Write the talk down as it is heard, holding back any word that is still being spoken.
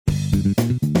Hey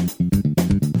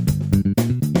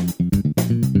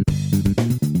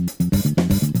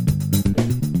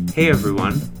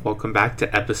everyone, welcome back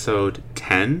to episode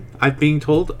 10, I'm being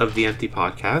told, of The Empty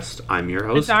Podcast. I'm your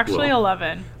host, It's actually Will.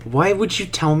 11. Why would you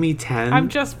tell me 10? I'm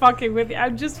just fucking with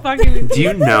you. Do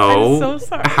you know? I'm so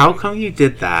sorry. How come you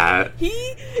did that?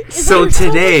 So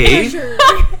today,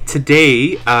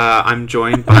 I'm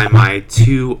joined by my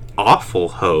two awful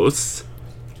hosts.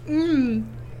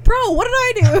 Bro, what did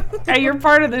I do? Hey, you're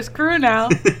part of this crew now.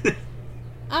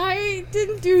 I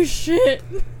didn't do shit.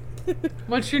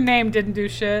 What's your name? Didn't do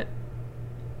shit.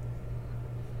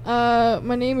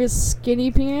 My name is Skinny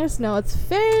Penis. No, it's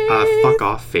Faith. Fuck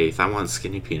off, Faith. I want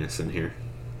Skinny Penis in here.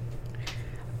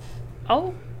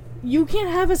 Oh, You can't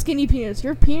have a skinny penis.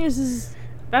 Your penis is...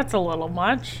 that's a little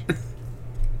much.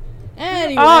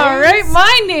 Anyways. Alright,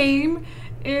 my name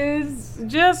is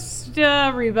just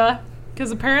Reba.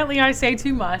 Because apparently I say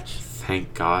too much.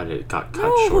 Thank God it got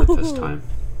cut short this time.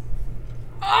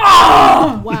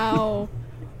 Oh! Wow.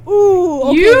 Ooh,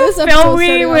 okay, You this episode fill me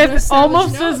started on a with savage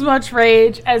almost note. as much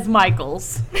rage as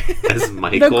Michael's. As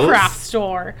Michael's? The craft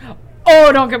store.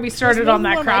 Oh, don't get me started on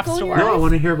that more craft Michael store. here? No, I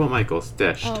want to hear about Michael's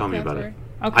dish. Oh, Tell me okay, about sorry. it.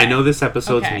 Okay. I know this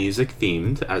episode's Okay. music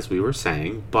themed, as we were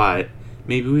saying, but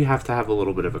maybe we have to have a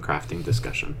little bit of a crafting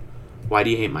discussion. Why do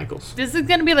you hate Michael's? This is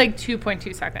going to be like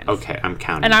 2.2 seconds. Okay, I'm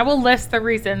counting. And I will list the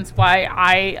reasons why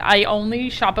I only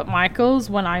shop at Michael's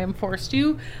when I am forced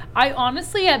to. I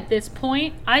honestly, at this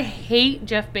point, I hate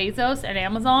Jeff Bezos and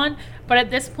Amazon, but at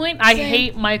this point, I Same.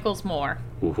 hate Michael's more.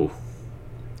 Ooh.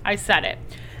 I said it.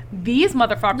 These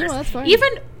motherfuckers, No, that's fine. even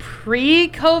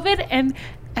pre-COVID, and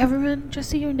everyone,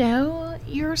 just so you know,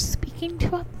 you're speaking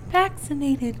to a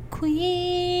vaccinated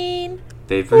queen.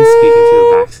 They've been speaking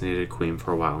to a vaccinated queen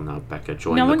for a while now, Becca.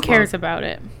 Join No the one club. cares about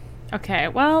it. Okay,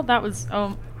 well, that was,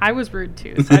 I was rude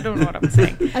too, so I don't know what I'm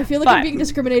saying. I feel like But- I'm being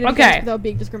discriminated okay. against without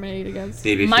being discriminated against.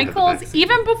 Maybe if you have a Michael's, vaccine.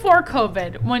 even before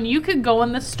COVID, when you could go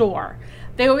in the store,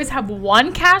 they always have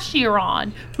one cashier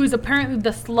on who's apparently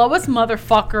the slowest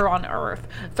motherfucker on earth.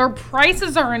 Their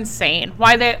prices are insane.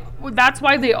 That's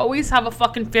why they always have a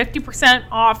fucking 50%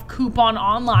 off coupon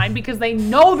online, because they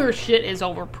know their shit is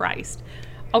overpriced.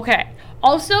 Okay.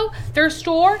 Also, their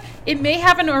store, it may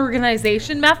have an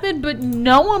organization method, but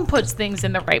no one puts things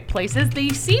in the right places. They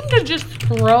seem to just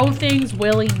throw things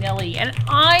willy-nilly. And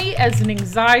I, as an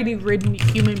anxiety-ridden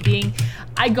human being,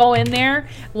 I go in there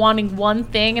wanting one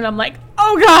thing, and I'm like,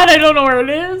 oh God, I don't know where it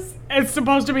is. It's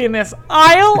supposed to be in this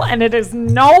aisle, and it is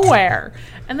nowhere.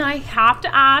 And then I have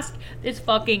to ask this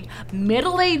fucking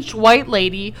middle-aged white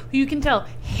lady, who you can tell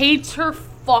hates her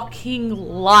fucking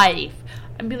life,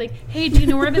 and be like, hey, do you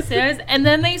know where this is? And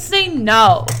then they say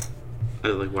no. I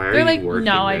was like, why are They're you like, working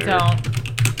no, I there?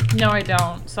 don't. No, I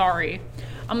don't. Sorry.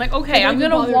 I'm like, okay, don't I'm even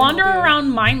going bother to to wander help you. around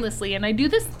mindlessly. And I do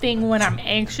this thing when I'm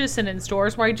anxious and in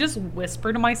stores where I just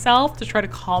whisper to myself to try to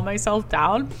calm myself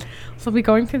down. So I'll be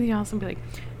going through the house and be like,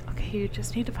 okay, you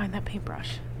just need to find that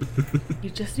paintbrush. You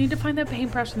just need to find that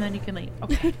paintbrush and then you can leave.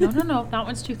 Okay, no, that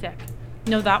one's too thick.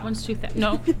 No, that one's too thick.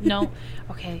 No.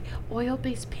 Okay,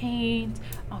 oil-based paint.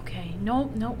 Okay,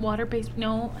 no, water-based.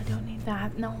 No, I don't need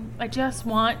that. No, I just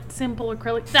want simple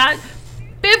acrylic. That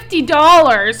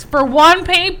 $50 for one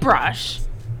paintbrush.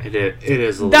 It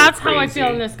is a little That's how I crazy. feel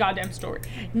in this goddamn store.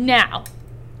 Now,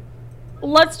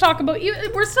 let's talk about,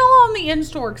 we're still on the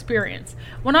in-store experience.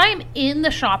 When I am in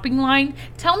the shopping line,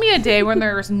 tell me a day when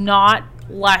there's not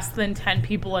less than 10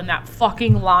 people in that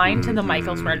fucking line to the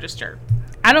Michael's register.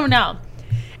 I don't know.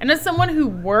 And as someone who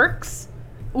works,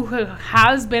 who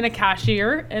has been a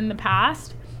cashier in the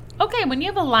past, okay, when you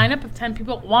have a lineup of 10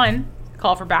 people, one,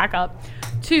 call for backup.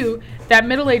 Two, that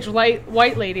middle-aged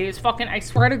white lady is fucking, I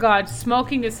swear to God,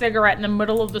 smoking a cigarette in the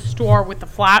middle of the store with the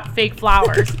fake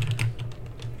flowers.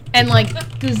 And,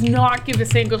 like, does not give a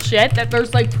single shit that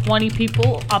there's, like, 20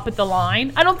 people up at the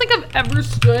line. I don't think I've ever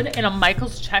stood in a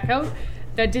Michael's checkout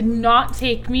that did not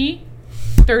take me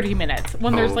 30 minutes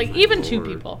when there's, like, even two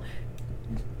people.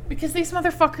 Because these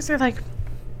motherfuckers are like,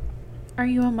 are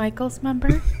you a Michael's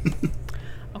member?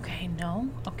 Okay, no.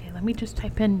 Okay, let me just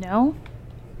type in no.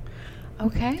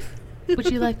 Okay.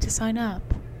 Would you like to sign up?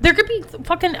 There could be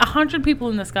fucking 100 people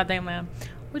in this goddamn land.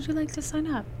 Would you like to sign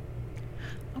up?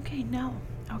 Okay, no.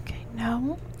 Okay,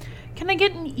 no. Can I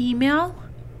get an email?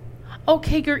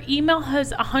 Okay, your email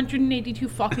has 182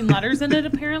 fucking letters in it,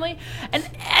 apparently. And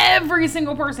every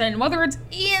single person, whether it's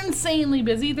insanely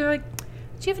busy, they're like,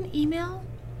 do you have an email?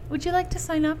 Would you like to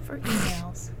sign up for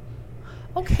emails?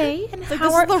 Okay, and Like, how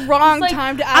this are... is the wrong It's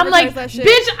time to I'm advertise like, that shit.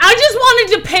 bitch, I just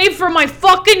wanted to pay for my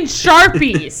fucking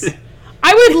Sharpies.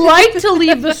 I would like to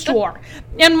leave the store.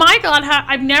 And my God,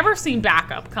 I've never seen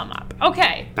backup come up.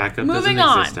 Okay. Backup moving doesn't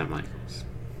on. exist at Michael's.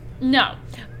 No.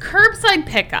 Curbside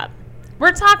pickup.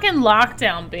 We're talking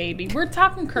lockdown, baby. We're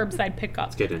talking curbside pickup.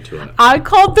 Let's get into it. I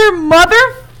called their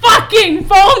motherfucking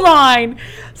phone line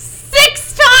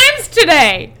 6 times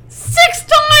today. 6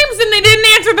 times, and they didn't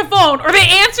answer the phone. Or they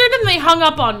answered and they hung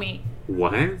up on me.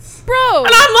 What? Bro.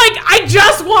 And I'm like, I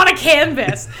just want a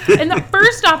canvas. And the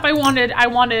first off, I wanted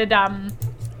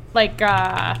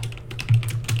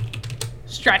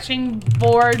stretching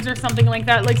boards or something like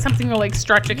that, like something to like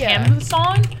stretch a canvas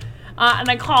on. And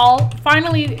I call.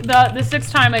 Finally, the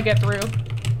 6th time I get through,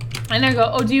 and I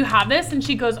go, "Oh, do you have this?" And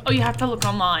she goes, "Oh, you have to look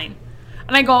online."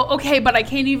 And I go, "Okay, but I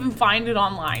can't even find it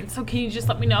online. So can you just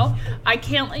let me know? I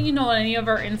can't let you know any of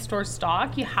our in-store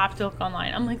stock. You have to look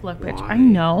online." I'm like, "Look, bitch, Why? I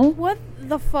know. What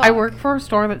the fuck? I work for a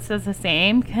store that says the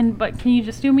same. But can you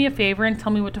just do me a favor and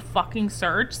tell me what to fucking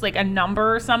search, like a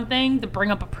number or something to bring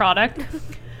up a product?"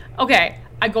 Okay,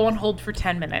 I go on hold for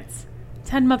 10 minutes.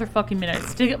 10 motherfucking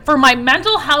minutes for my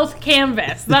mental health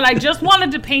canvas that I just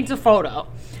wanted to paint a photo.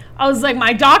 I was like,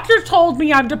 my doctor told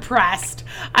me I'm depressed.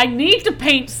 I need to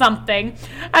paint something.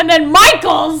 And then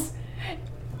Michael's!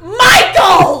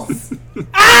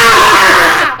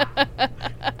 Ah!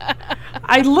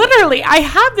 I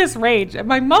had this rage. And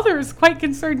my mother is quite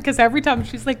concerned because every time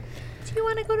she's like, "Do you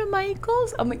want to go to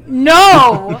Michael's?" I'm like,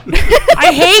 no!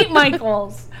 I hate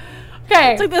Michael's.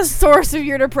 Okay. It's like the source of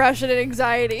your depression and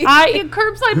anxiety.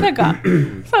 Curbside pickup.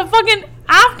 So fucking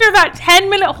after that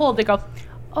 10-minute hold, they go,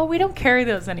 "Oh, we don't carry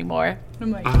those anymore."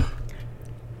 I'm like,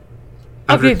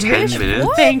 After okay, 10 bitch, minutes?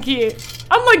 what? Thank you.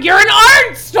 I'm like, you're an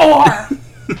art store.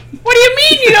 What do you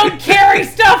mean you don't carry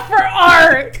stuff for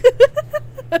art?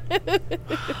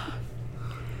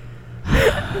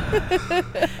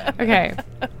 Okay.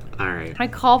 All right. I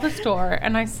call the store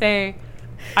and I say,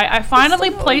 I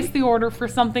finally placed the order for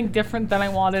something different than I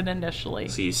wanted initially.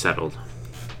 So you settled.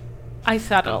 I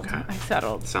settled. Okay. I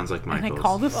settled. Sounds like And I Michael's.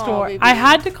 called the store. baby. I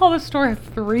had to call the store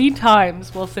 3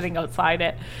 times while sitting outside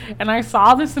it. And I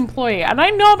saw this employee. And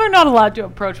I know they're not allowed to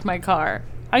approach my car.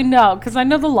 I know, because I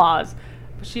know the laws.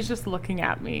 But she's just looking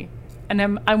at me. And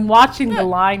I'm watching the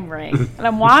line ring. And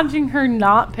I'm watching her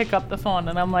not pick up the phone.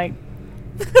 And I'm like,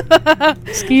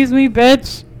 "Excuse me,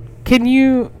 bitch. Can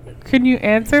you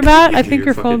answer that? I Do think your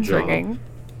your fucking phone's job." ringing."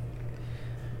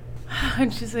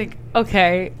 And she's like,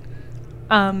 "Okay."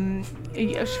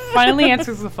 She finally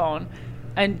answers the phone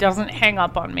and doesn't hang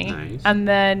up on me. Nice. And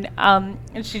then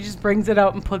and she just brings it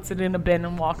out and puts it in a bin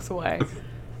and walks away.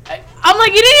 I'm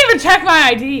like, "You didn't even check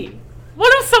my ID.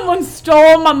 What if someone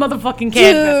stole my motherfucking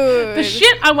canvas?" The Dude.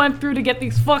 shit I went through to get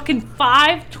these fucking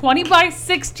 5 20 by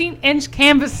 16 inch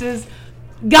canvases.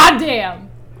 Goddamn.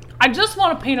 I just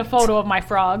want to paint a photo of my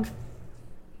frog.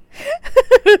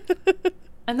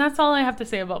 And that's all I have to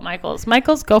say about Michael's.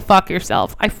 Michael's, go fuck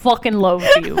yourself. I fucking loathe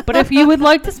you. But if you would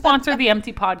like to sponsor the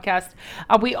Empty Podcast,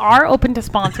 we are open to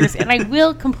sponsors, and I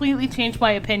will completely change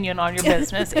my opinion on your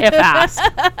business if asked.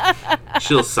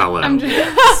 She'll sell it.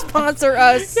 Sponsor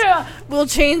us. Yeah. We'll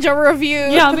change our review.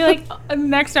 Yeah, I'll be like,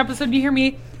 next episode, you hear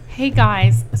me? "Hey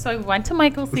guys, so I went to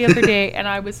Michael's the other day and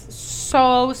I was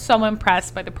so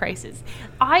impressed by the prices.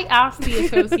 I asked the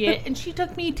associate and she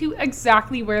took me to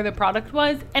exactly where the product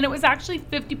was, and it was actually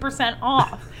 50%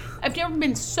 off. I've never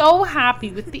been so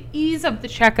happy with the ease of the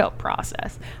checkout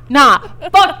process. Nah,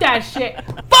 fuck that shit.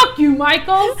 Fuck you,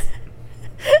 Michael's."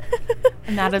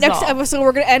 And that is Next all. episode,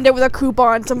 we're going to end it with a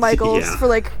coupon to Michael's Yeah. for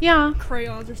like Yeah.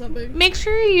 crayons or something. Make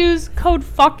sure you use code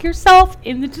FUCKYOURSELF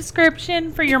in the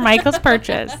description for your Michael's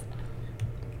purchase.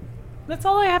 That's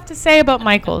all I have to say about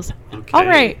Michael's. Okay. All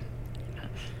right.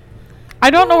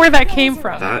 I don't know where that came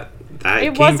from. That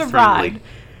It came was a from ride. like,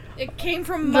 It came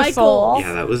from The Michael. soul.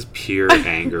 yeah, that was pure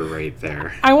anger right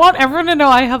there. I want everyone to know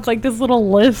I have like this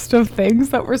little list of things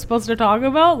that we're supposed to talk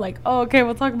about. Like, oh, okay,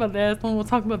 we'll talk about this, and we'll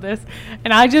talk about this.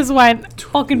 And I just went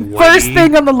fucking first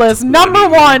thing on the list. Number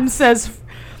one says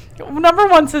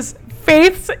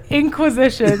Faith's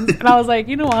Inquisitions. And I was like,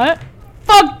 you know what?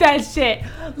 Fuck that shit.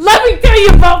 Let me tell you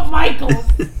about Michael.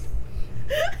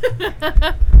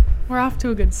 We're off to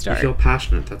a good You start. feel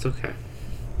passionate. That's okay.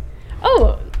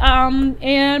 Oh,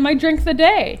 and my drink of the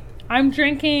day. I'm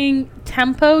drinking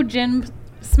Tempo Gin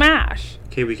Smash.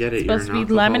 Okay, we get it. It's You're supposed an to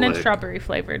be lemon and alcoholic. strawberry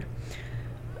flavored.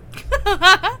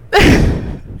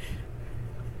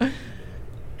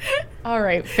 All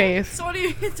right, Faith.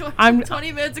 20 I'm-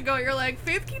 20 minutes ago, you're like,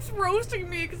 Faith keeps roasting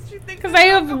me because she thinks Because I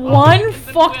have one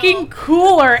fucking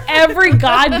cooler every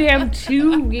goddamn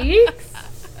 2 weeks.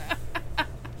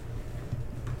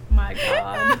 My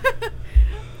God.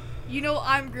 You know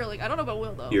I'm grilling. I don't know about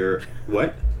Will though. You're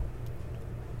what?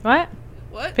 What?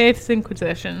 What? Faith's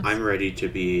Inquisitions. I'm ready to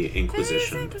be Faith's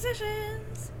Inquisition.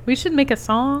 Inquisitions. We should make a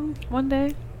song one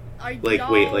day. Like,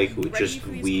 wait, like, just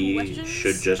we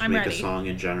should just I'm make ready. a song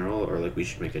in general, or like we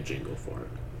should make a jingle for it.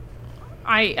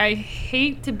 I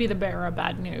hate to be the bearer of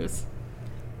bad news.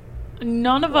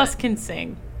 None of us can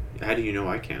sing. How do you know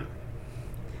I can't?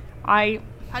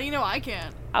 How do you know I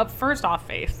can't? First off,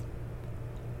 Faith.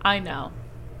 I know.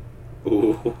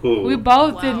 Ooh. We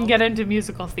both Wow. didn't get into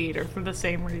musical theater for the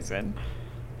same reason.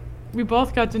 We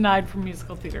both got denied from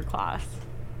musical theater class.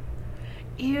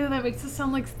 Ew, that makes us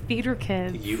sound like theater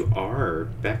kids. You are,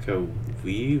 Becca.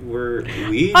 We.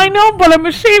 I know, but I'm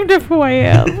ashamed of who I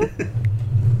am.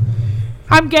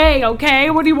 I'm gay,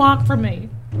 okay? What do you want from me?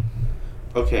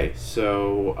 Okay,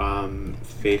 so,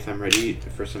 Faith, I'm ready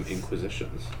for some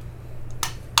inquisitions.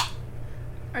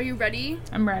 Are you ready?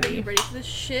 I'm Are you ready. ready for this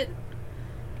shit?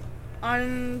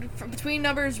 Between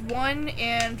numbers 1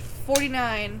 and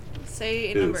 49,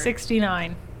 say a Ooh. number.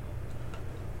 69.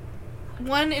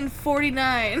 1 and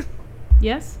 49.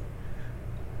 Yes?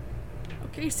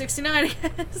 Okay, 69, I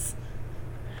guess.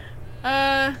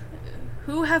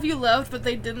 Who have you loved but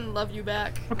they didn't love you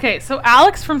back? Okay, so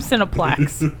Alex from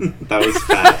Cineplex. That was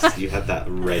fast. You had that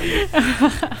ready.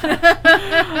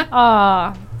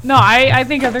 No, I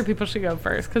think other people should go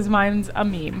first because mine's a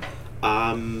meme.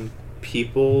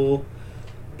 People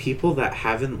that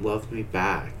haven't loved me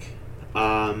back.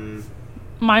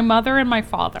 My mother and my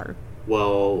father.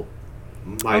 Well,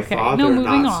 my Okay, father no,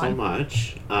 moving not so on.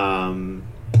 much. I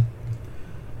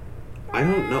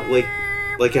don't know,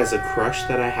 like as a crush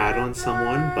that I had on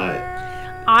someone, but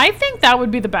I think that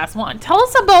would be the best one. Tell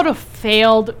us about a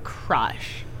failed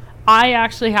crush. I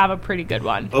actually have a pretty good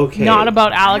one. Okay. Not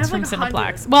about Alex have from like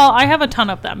 100. Cineplex. Well, I have a ton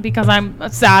of them because I'm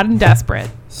sad and desperate.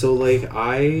 so like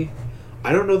I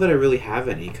don't know that I really have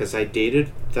any because I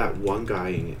dated that one guy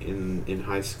in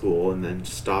high school and then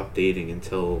stopped dating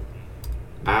until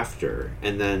after,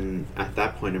 and then at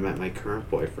that point I met my current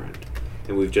boyfriend,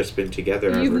 and we've just been together.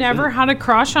 You've ever never since. had a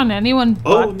crush on anyone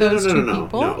but Oh, no, those two no.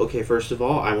 people? No, okay, first of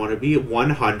all, I want to be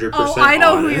 100% Oh, I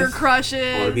know honest. who your crush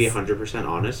is. I want to be 100%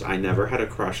 honest. I never had a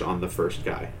crush on the first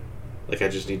guy. Like, I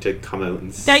just need to come out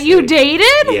and say. That you dated?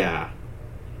 Yeah.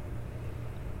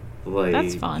 Like,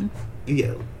 That's fun.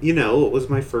 Yeah, you know, it was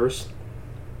my first,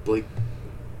 like,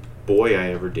 boy I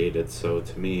ever dated, so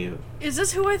to me... Is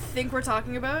this who I think we're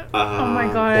talking about? Oh my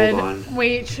god. Hold on.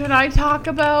 Wait, should I talk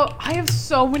about... I have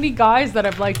so many guys that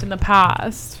I've liked in the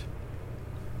past.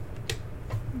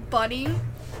 Bunny?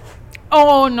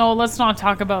 Oh no, let's not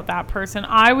talk about that person.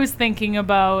 I was thinking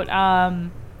about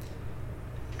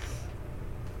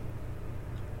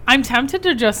I'm tempted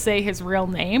to just say his real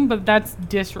name, but that's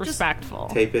disrespectful.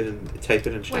 Type it in chat.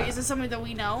 Wait, is this somebody that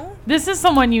we know? This is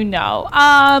someone you know.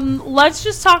 Let's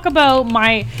just talk about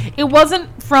it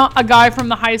wasn't from a guy from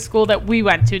the high school that we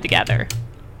went to together.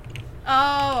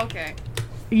 Oh, okay.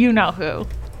 You know who.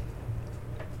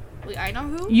 Wait, I know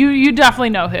who? You definitely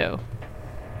know who.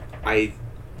 I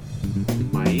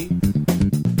might...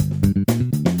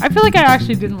 I feel like I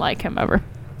actually didn't like him ever.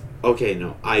 Okay,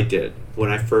 no, I did. When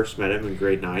I first met him in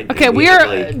grade 9. Okay, and we had, are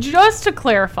like, just to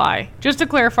clarify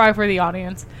for the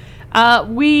audience.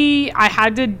 I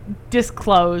had to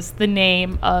disclose the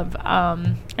name of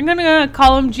I'm gonna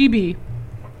call him GB,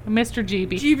 Mr.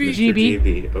 GB.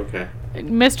 GB, okay.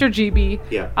 Mr. GB.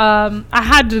 Yeah. I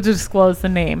had to disclose the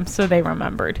name so they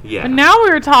remembered. Yeah. But now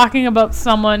we were talking about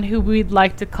someone who we'd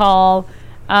like to call.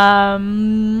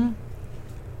 S'mores.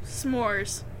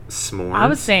 S'mores? I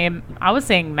was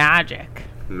saying Magic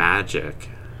Magic.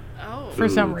 Oh. for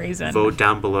some reason. Vote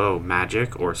down below,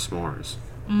 Magic or S'mores.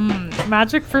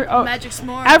 Magic for Magic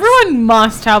S'mores. Everyone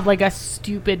must have like a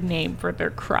stupid name for their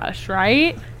crush,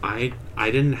 right? I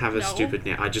didn't have a No. stupid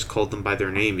name. I just called them by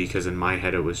their name because in my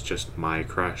head it was just my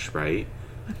crush, right?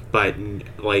 But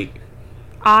like,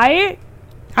 I'm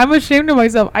ashamed of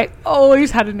myself. I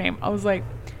always had a name. I was like,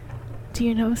 do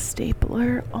you know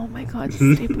Stapler? Oh my god,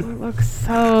 Stapler looks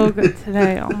so good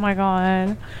today. Oh my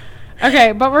god.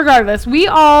 Okay, but regardless, we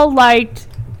all liked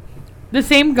the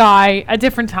same guy at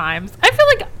different times.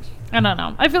 I don't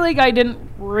know. I feel like I didn't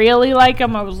really like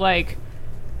him. I was like,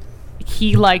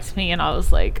 he liked me, and I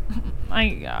was like,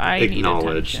 I need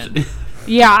acknowledged. attention.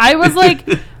 Yeah, I was like,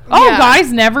 oh, Yeah.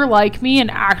 guys never like me and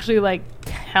actually like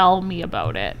tell me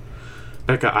about it.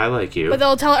 Becca, I like you. But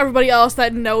they'll tell everybody else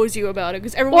that knows you about it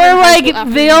because everyone Or, in high like, school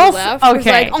after they'll you left was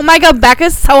okay. like, oh my god,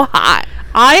 Becca's so hot.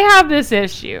 I have this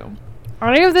issue,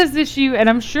 and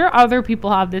I'm sure other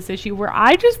people have this issue where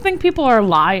I just think people are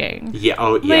lying. Yeah.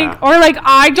 Oh, yeah. Like, or like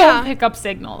I don't Yeah. pick up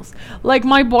signals. Like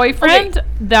my boyfriend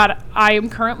that I am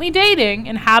currently dating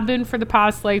and have been for the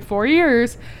past like 4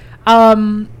 years,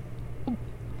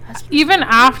 even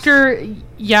after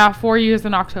 4 years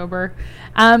in October,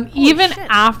 Even shit.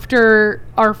 after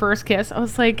our first kiss, I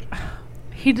was like,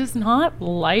 he does not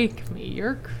like me.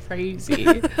 You're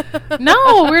crazy.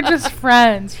 No, we're just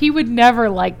friends. He would never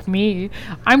like me.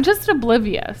 I'm just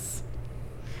oblivious.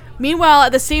 Meanwhile,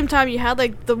 at the same time, you had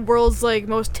like the world's like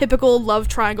most typical love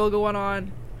triangle going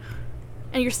on,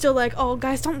 and you're still like, "Oh,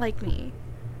 guys don't like me.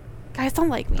 Guys don't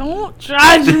like me. Don't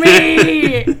judge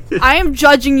me. I am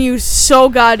judging you so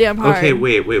goddamn hard." Okay,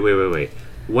 wait.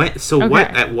 What? So Okay.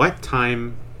 what? At what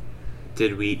time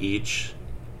did we each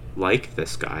like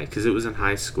this guy? Because it was in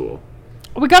high school.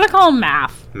 We gotta call him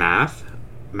Math. Math.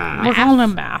 We're calling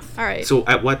him Math. All right. So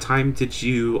at what time did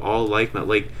you all like math?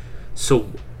 Like, so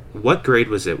what grade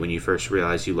was it when you first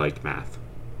realized you liked math?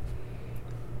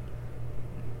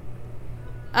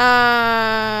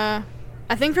 I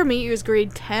think for me it was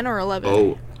grade 10 or 11.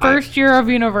 Oh, First year of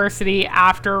university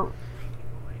after.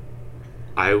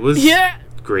 I was Yeah.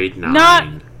 grade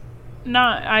 9.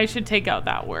 Not. I should take out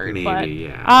that word. Maybe, but,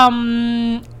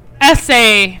 yeah.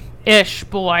 essay-ish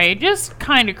boy. Just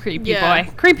kind of creepy Yeah.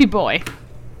 boy. Creepy boy.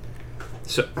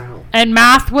 So, ow. And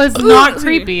Math was not Ugh.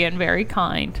 creepy and very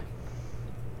kind.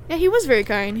 Yeah, he was very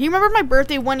kind. He remembered my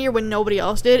birthday one year when nobody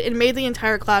else did and made the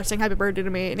entire class sing happy birthday to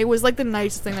me. And it was like the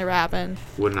nicest thing that ever happened.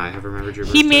 Wouldn't I have remembered your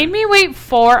birthday? He made me wait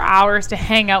 4 hours to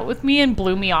hang out with me and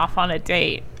blew me off on a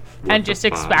date. What And the just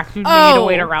fuck? expected me to Oh.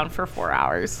 wait around for 4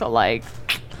 hours. So, like,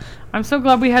 I'm so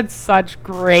glad we had such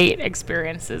great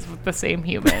experiences with the same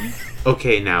human.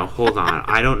 Okay, now, hold on.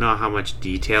 I don't know how much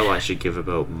detail I should give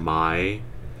about my...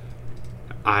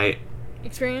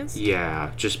 Experience?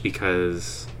 Yeah, just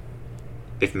because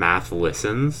if Math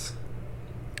listens,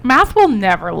 Math will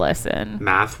never listen.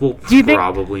 Math will you think-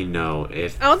 probably know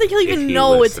if... I don't think he'll if even he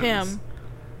know listens. it's him.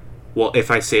 Well, if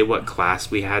I say what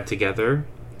class we had together,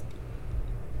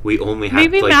 we only had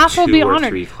Maybe like Math will 2 be or honored.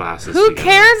 3 classes Who together.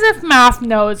 cares if Math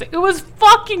knows? It was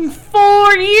fucking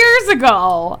 4 years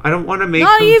ago. I don't want to make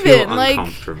Not them even, feel like-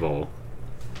 uncomfortable.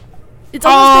 It's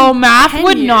almost Oh, been Math 10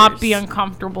 would not be years.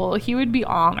 uncomfortable. He would be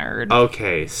honored.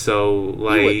 Okay, so, He would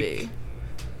like, be.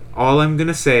 all I'm going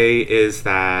to say is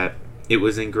that it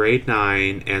was in grade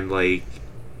 9, and, like,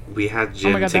 we had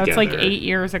gym Oh my god, together. that's like 8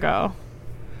 years ago.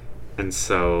 And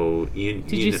so, Did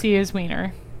you see his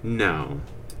wiener? No.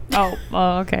 Oh,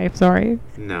 okay. Sorry.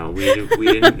 No, we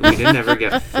didn't ever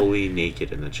get fully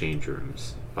naked in the change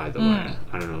rooms. By the way,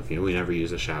 I don't know if we never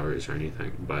used the showers or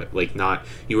anything, but like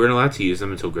you weren't allowed to use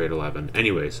them until grade 11.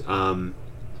 Anyways,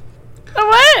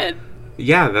 What?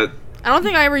 yeah, that I don't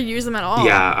think I ever used them at all.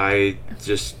 yeah, I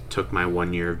just took my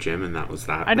 1 year of gym and that was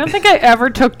that. I don't think I ever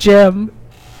took gym.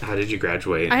 How did you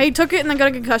graduate? I took it and then got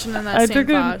a concussion in that I same took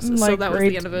class. it in, So like, that was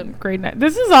the end of it. grade 9.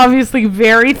 This is obviously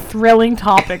very thrilling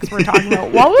topics we're talking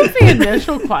about. What was the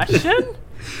initial question?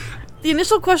 The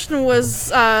initial question was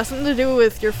something to do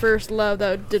with your first love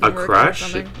that didn't A work crush? out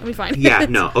or something. Let me find Yeah, it.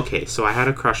 no, okay, so I had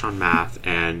a crush on Math,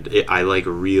 and I like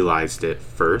realized it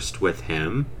first with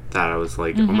him that I was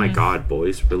like, oh my god,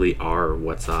 boys really are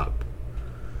what's up.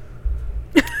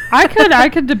 I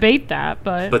could debate that,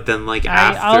 but But then I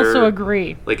after also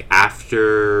agree. like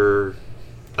after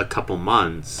a couple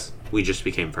months, we just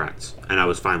became friends, and I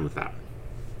was fine with that.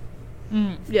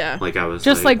 Yeah. Like I was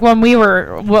Just like when we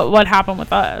were, what happened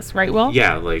with us, right, Will?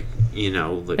 yeah, like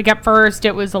Like at first,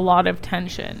 it was a lot of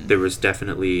tension. there was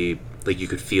definitely like you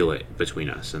could feel it between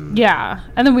us, and Yeah,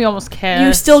 and then we almost kissed.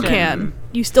 You still and- can.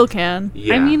 You still can.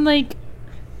 yeah. I mean, like,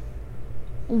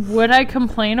 would I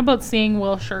complain about seeing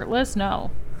Will shirtless?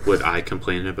 No. would I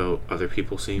complain about other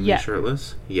people seeing Yeah. me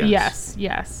shirtless? Yes.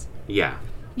 Yes. Yeah.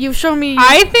 You've shown me.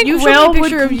 I think you've Will shown me a would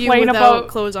picture of you complain without about-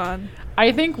 clothes on.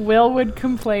 I think Will would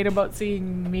complain about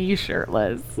seeing me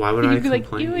shirtless. Why would And I he'd be like,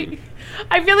 complain? "Ew."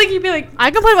 I feel like he'd be like, I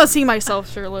complain about seeing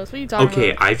myself shirtless. What are you talking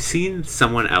Okay, about? I've seen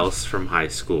someone else from high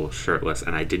school shirtless,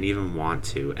 and I didn't even want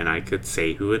to, and I could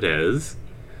say who it is.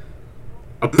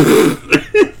 I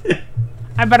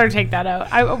better take that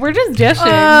out. We're just dishing.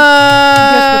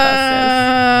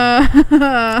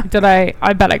 Did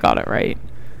I bet I got it right.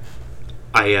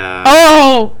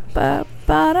 Oh!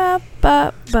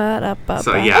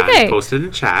 So yeah, Okay. I posted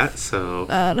in chat. So,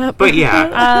 but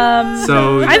yeah.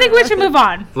 So I think we should move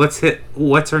on. let's hit.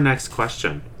 What's our next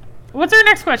question? What's our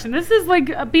next question? This is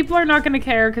like, people are not going to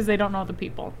care because they don't know the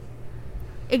people.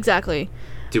 Exactly.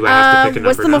 Do I have to pick a number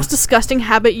What's the now? most disgusting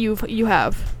habit you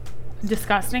have?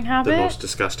 Disgusting habit? The most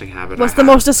disgusting habit. What's I the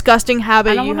have. most disgusting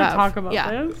habit I don't you want to have? talk about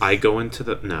yeah. this. I go into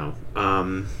the no.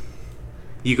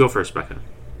 You go first, Becca.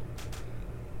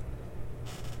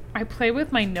 I play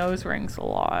with my nose rings a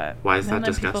lot. Why is And that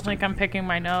then people disgusting? think I'm picking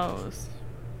my nose.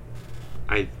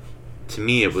 To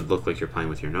me, it would look like you're playing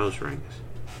with your nose rings.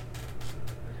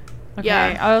 Okay,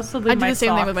 Yeah. I also leave I do my the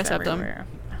same thing with socks my septum. everywhere.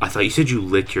 I thought you said you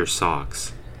lick your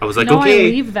socks. I was like, No, I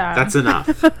okay, leave them. that's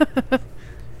enough.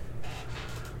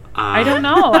 I don't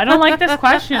know. I don't like this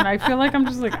question. I feel like I'm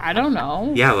just like, I don't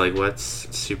know. Yeah, like what's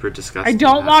super disgusting? I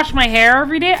don't wash my hair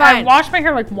every day. I Fine. wash my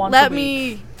hair like once a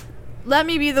week. Let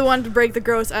me be the one to break the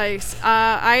gross ice.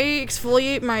 I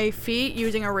exfoliate my feet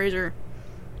using a razor.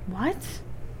 What?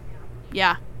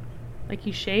 Yeah. Like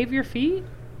you shave your feet?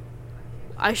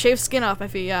 I shave skin off my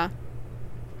feet, yeah.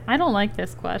 I don't like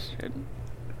this question.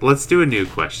 Let's do a new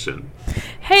question.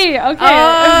 Hey, okay.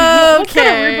 Let's get a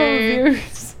Okay. Reaper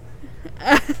reviews.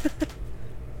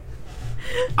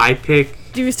 I pick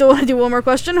Do you still want to do one more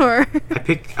question, or?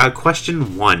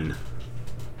 question 1.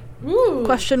 Ooh.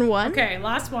 Question 1? Okay,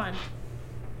 last one.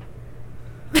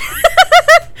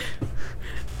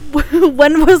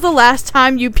 When was the last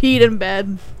time you peed in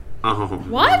bed? Oh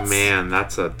What? man,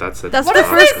 that's a That's tough the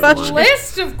first one. question.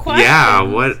 List of questions. Yeah,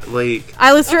 what like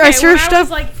I Okay, searched when I was up.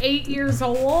 like 8 years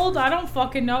old, I don't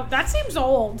fucking know. That seems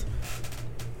old.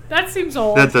 That seems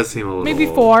old. that does seem a little Maybe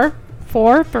old. 4.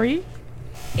 4, 3,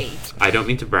 8. I don't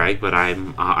mean to brag, but I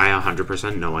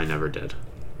 100% know I never did.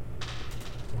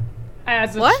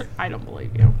 As a What? I don't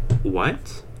believe you.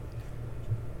 What?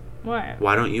 What?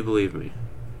 Why don't you believe me?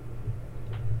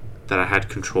 That I had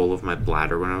control of my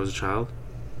bladder when I was a child?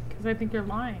 Because I think you're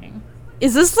lying.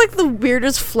 Is this like the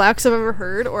weirdest flex I've ever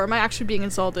heard, or am I actually being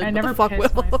insulted? I What never the fuck,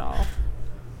 pissed Will? myself.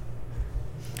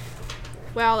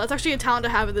 Wow, that's actually a talent to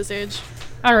have at this age.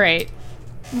 All right.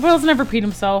 Will's never peed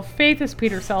himself. Faith has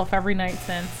peed herself every night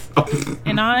since.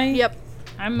 And Yep.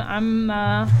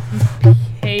 I'm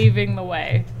paving the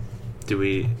way Do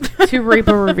we... to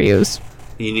Reaper reviews.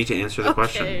 You need to answer the Okay.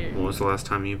 question. When was the last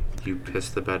time you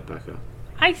pissed the bed, Becca?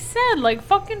 I said like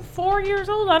fucking 4 years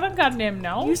old. I don't goddamn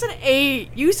know. You said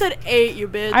 8. You said 8, you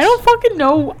bitch. I don't fucking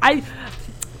know. I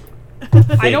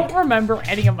don't remember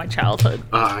any of my childhood.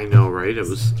 I know, right? It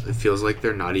feels like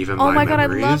they're not even Oh my god,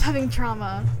 memories. I love having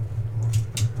trauma.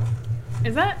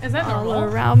 Is that All normal?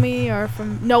 around me are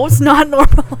from. No, it's not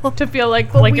normal. To feel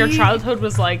like But your we- childhood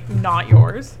was like not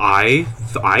yours. I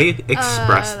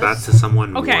expressed that that's- to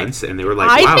someone Okay. once, and they were like,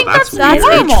 I "Wow, think that's that's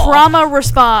weird." That's normal. a trauma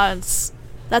response.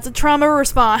 That's a trauma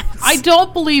response. I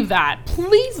don't believe that.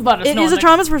 Please let us It know. is in a the-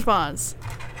 trauma response.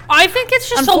 I think it's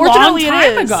just a long Unfortunately, it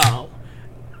time is. ago.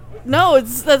 No,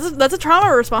 that's a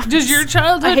trauma response. Does your I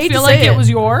childhood hate feel to like say it it. was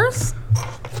yours?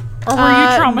 Or were you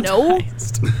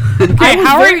traumatized? I Okay, was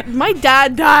how are very- my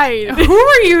dad died. Who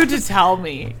are you to tell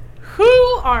me? Who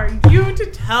are you to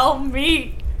tell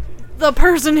me? The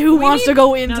person who We wants to need-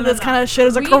 go into no, this no. kind of shit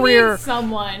as a We career. need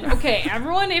someone. Okay,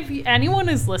 everyone, if anyone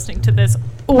is listening to this,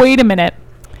 wait a minute.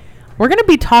 We're going to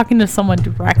be talking to someone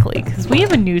directly because we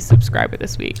have a new subscriber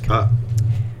this week.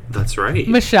 That's right.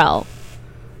 Michelle.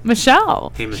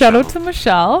 Michelle. Hey, Shout out Michelle. to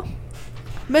Michelle.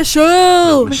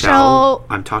 Michelle. Michelle,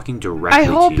 I'm talking directly I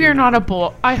hope to you you're now. not a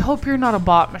bot. I hope you're not a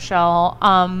bot, Michelle.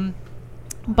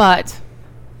 But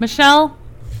Michelle,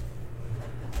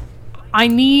 I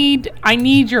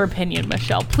need your opinion,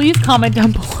 Michelle. Please comment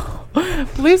down below.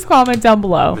 Please comment down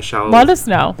below. Michelle. Let us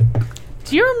know.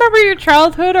 Do you remember your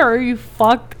childhood, or are you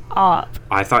fucked up?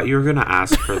 I thought you were gonna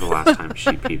ask her the last time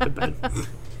she peed the bed.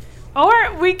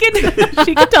 Or we could.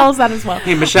 She could tell us that as well.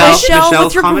 Hey, Michelle, Michelle,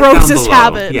 what's your comment down grossest below.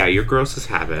 habit? Yeah, your grossest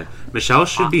habit. Michelle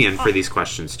should be in for these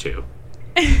questions too.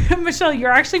 Michelle,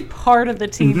 you're actually part of the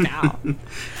team now.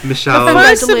 Michelle, The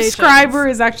first Congratulations. subscriber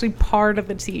is actually part of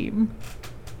the team.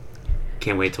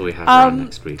 can't wait till we have her on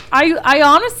next week. I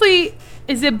honestly,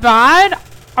 is it bad?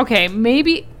 Okay,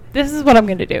 maybe this is what I'm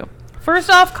gonna do. First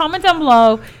off, comment down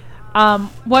below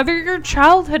whether your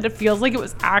childhood feels like it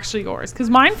was actually yours, because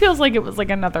mine feels like it was like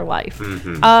another life.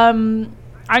 Mm-hmm.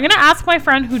 I'm gonna ask my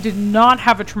friend who did not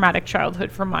have a traumatic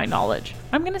childhood, from my knowledge.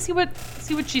 I'm gonna see what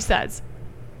she says.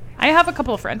 I have a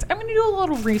couple of friends. I'm gonna do a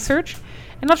little research,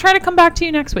 and I'll try to come back to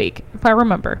you next week if I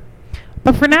remember.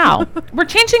 But for now, we're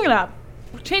changing it up.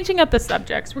 We're changing up the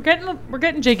subjects. We're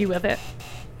getting jiggy with it.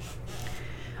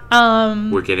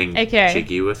 We're getting okay.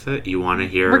 jiggy with it. You want to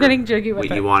hear? We're getting jiggy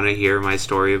with it. You want to hear my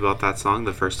story about that song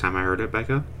the first time I heard it,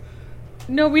 Becca?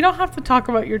 No, we don't have to talk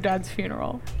about your dad's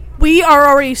funeral. We are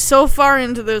already so far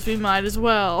into this, we might as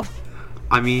well.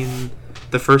 I mean,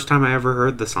 the first time I ever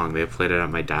heard the song, they played it at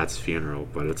my dad's funeral,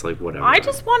 but it's like whatever. I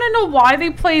just want to know why they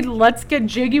played "Let's Get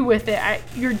Jiggy with It" at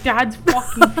your dad's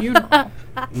fucking funeral.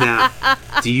 Now,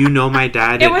 do you know my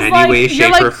dad It in was any like way, you're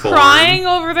shape, like or form? crying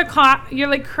over the you're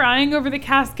like crying over the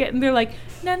casket, and they're like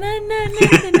na na na na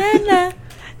na na na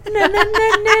na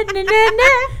na na na na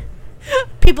na.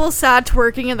 People sad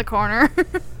twerking in the corner.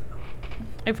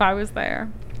 If I was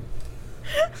there,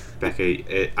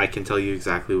 Becca, I can tell you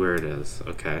exactly where it is.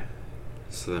 Okay,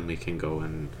 so then we can go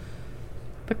and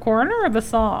The coroner or the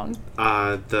song?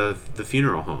 The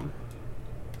funeral home.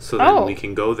 So then we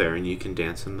can go there and you can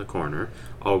dance in the corner.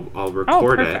 I'll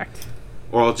record it.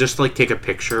 Or I'll just like take a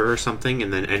picture or something,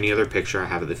 and then any other picture I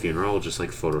have at the funeral, I'll just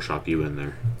like Photoshop you in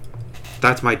there.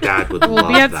 That's my dad would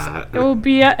love that. It will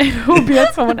be at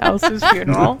someone else's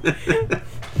funeral.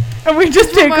 And we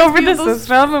just take over the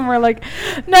system and we're like,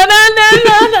 na na na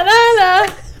na na na na.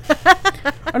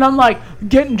 And I'm like,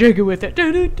 getting jiggy with it.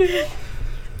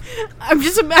 I'm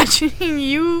just imagining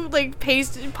you like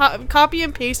copy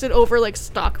and paste it over like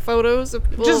stock photos of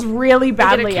people. Just really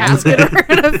badly casket or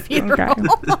at a funeral.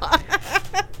 Okay.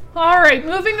 All right,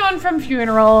 moving on from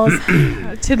funerals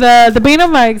to the bane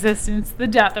of my existence, the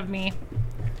death of me.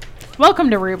 Welcome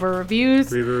to Reba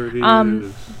Reviews.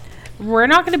 We're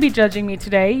not going to be judging me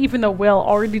today, even though Will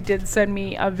already did send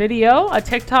me a video, a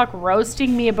TikTok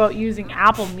roasting me about using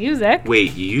Apple Music.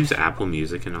 Wait, you use Apple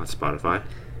Music and not Spotify?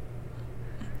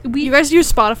 You guys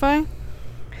use Spotify?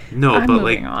 No, I'm but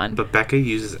moving on. But Becca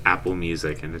uses Apple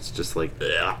Music, and it's just like,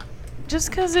 ugh.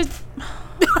 Just because it's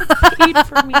paid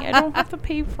for me, I don't have to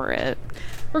pay for it.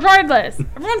 Regardless,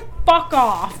 everyone fuck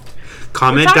off.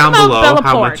 Comment down below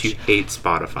how much you hate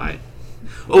Spotify.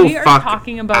 We are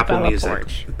talking about Apple Bella Music.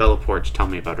 Poarch. Bella Poarch, tell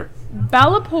me about her.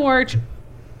 Bella Poarch,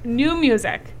 new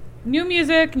music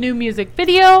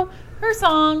video. Her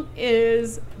song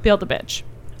is Build a Bitch.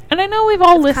 And I know we've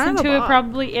all listened to it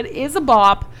probably. It is a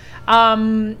bop.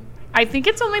 I think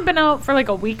it's only been out for like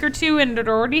a week or two, and it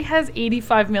already has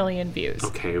 85 million views.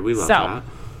 Okay, we love that.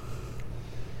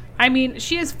 I mean,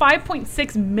 she has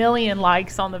 5.6 million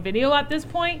likes on the video at this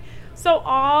point. So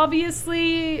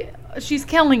obviously, she's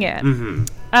killing it. Mm-hmm.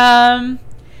 I'm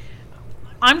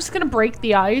just going to break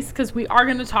the ice because we are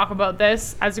going to talk about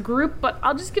this as a group, but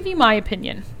I'll just give you my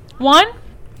opinion. One,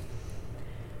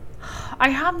 I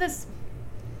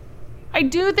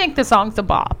do think the song's a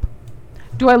bop.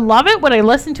 Do I love it? Would I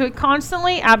listen to it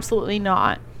constantly? Absolutely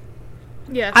not.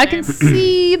 Yeah, I can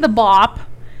see the bop,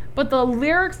 but the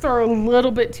lyrics are a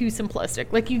little bit too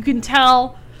simplistic. Like, you can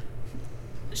tell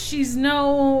she's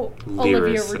no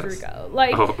Olivia Rodrigo.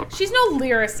 Like, she's no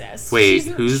lyricist. Wait,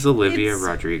 who's Olivia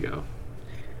Rodrigo?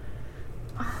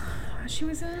 She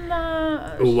was in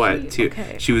the...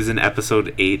 She was in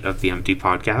episode 8 of the Empty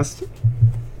Podcast?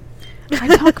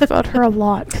 I talk about her a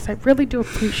lot because I really do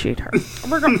appreciate her. We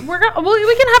can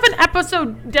have an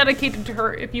episode dedicated to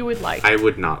her if you would like. I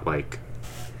would not like.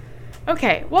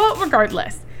 Okay, well,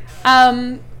 regardless.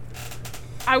 I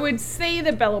would say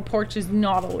that Bella Poarch is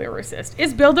not a lyricist.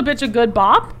 Is Build a Bitch a good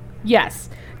bop? Yes.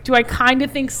 Do I kind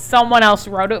of think someone else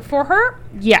wrote it for her?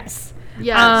 Yes.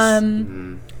 Yes.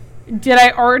 Did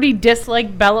I already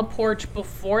dislike Bella Poarch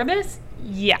before this?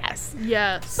 Yes.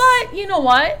 Yes. But you know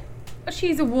what?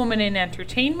 She's a woman in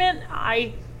entertainment.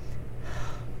 I'm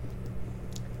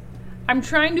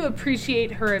trying to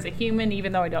appreciate her as a human,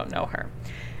 even though I don't know her.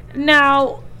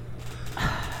 Now,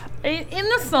 in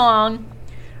the song,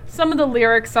 some of the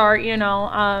lyrics are,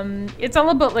 it's all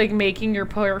about like making your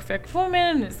perfect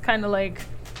woman. It's kind of like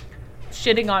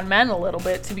shitting on men a little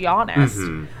bit, to be honest.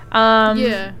 Mm-hmm.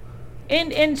 Yeah.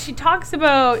 And she talks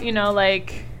about,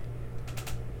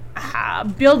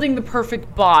 building the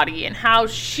perfect body and how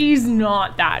she's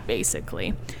not that,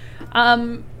 basically.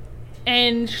 And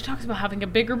she talks about having a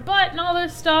bigger butt and all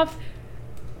this stuff.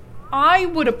 I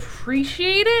would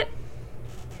appreciate it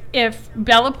if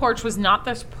Bella Poarch was not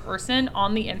this person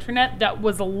on the internet that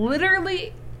was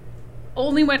literally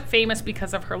only went famous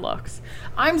because of her looks.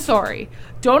 I'm sorry.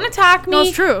 Don't attack me. No,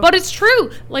 it's true. But it's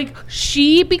true. Like,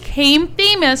 she became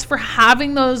famous for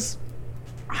having those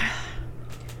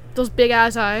big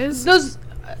ass eyes. It's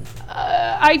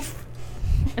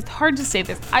hard to say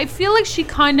this. I feel like she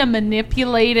kind of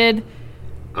manipulated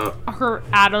her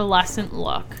adolescent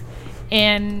look.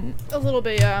 And a little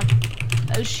bit, yeah.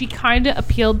 She kind of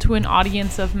appealed to an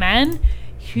audience of men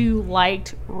who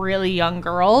liked really young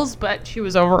girls, but she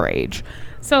was overage.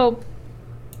 So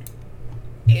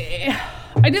I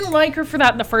didn't like her for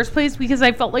that in the first place because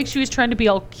I felt like she was trying to be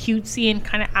all cutesy and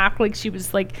kind of act like she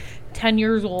was like 10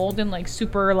 years old and like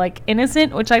super like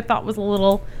innocent, which I thought was a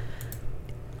little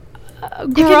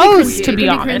gross, to be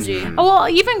honest. Well,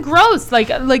 even gross, like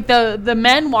the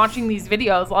men watching these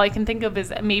videos, all I can think of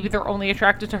is maybe they're only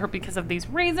attracted to her because of these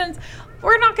reasons.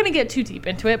 We're not going to get too deep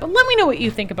into it, but let me know what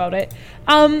you think about it.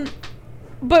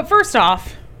 But first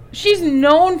off, she's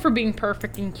known for being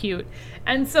perfect and cute,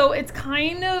 and so it's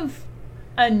kind of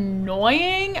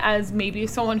annoying as maybe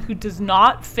someone who does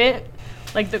not fit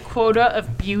like the quota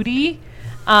of beauty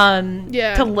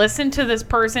to listen to this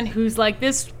person who's like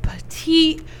this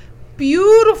petite,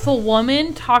 beautiful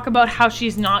woman talk about how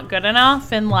she's not good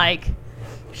enough and like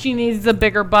she needs a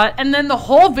bigger butt. And then the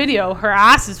whole video, her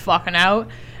ass is fucking out.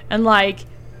 And, like,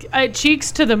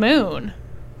 cheeks to the moon.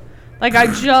 Like,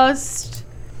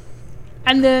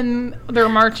 and then they're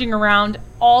marching around.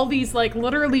 All these, like,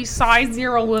 literally size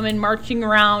 0 women marching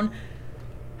around.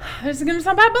 This is going to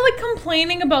sound bad, but, like,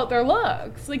 complaining about their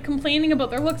looks. Like, complaining about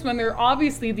their looks when they're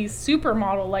obviously these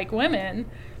supermodel-like women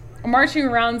marching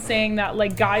around saying that,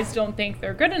 like, guys don't think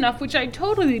they're good enough, which I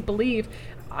totally believe.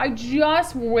 I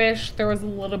just wish there was a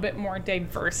little bit more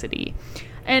diversity.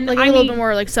 And like, a little bit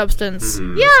more, like, substance.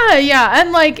 Mm-hmm. Yeah.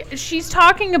 And, like, she's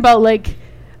talking about, like,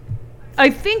 I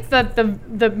think that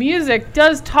the music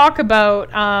does talk about,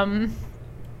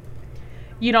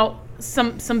 you know,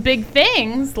 some big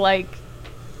things, like,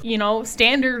 you know,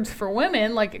 standards for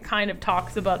women, like, it kind of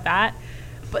talks about that.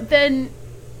 But then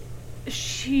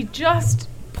she just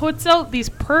puts out these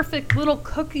perfect little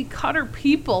cookie cutter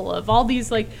people of all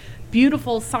these, like,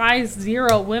 beautiful size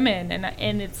 0 women.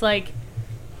 And it's like,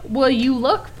 well, you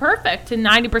look perfect to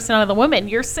 90% of the women.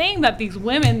 You're saying that these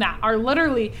women that are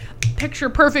literally picture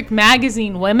perfect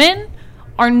magazine women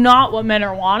are not what men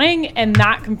are wanting, and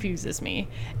that confuses me.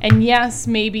 And yes,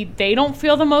 maybe they don't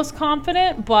feel the most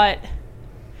confident, but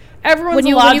everyone's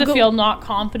allowed to feel not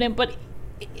confident, but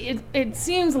it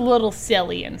seems a little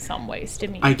silly in some ways to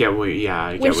me. I get what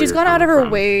you're when she's gone out of her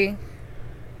way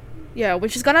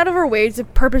to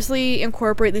purposely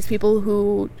incorporate these people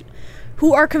who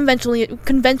are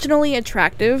conventionally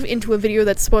attractive into a video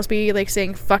that's supposed to be, like,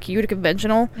 saying "fuck you" to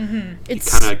conventional. Mm-hmm.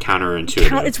 It's kind of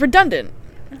counterintuitive. It's redundant.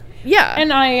 Yeah.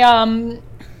 And I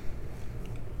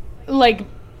like,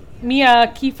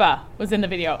 Mia Khalifa was in the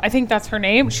video. I think that's her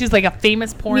name. She's, like, a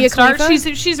famous porn star.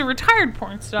 Khalifa? She's a retired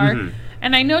porn star. Mm-hmm.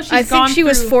 And I know I think she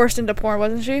was forced into porn,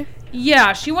 wasn't she?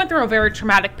 Yeah, she went through a very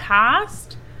traumatic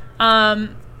past.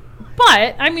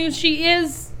 But, I mean, she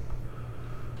is,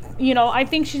 you know, I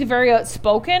think she's very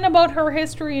outspoken about her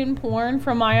history in porn,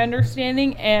 from my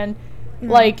understanding. And,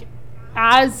 like,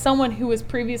 as someone who was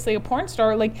previously a porn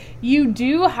star, like, you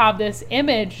do have this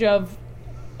image of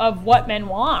what men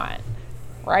want,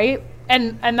 right?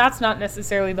 And that's not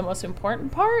necessarily the most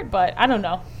important part, but I don't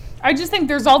know. I just think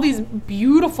there's all these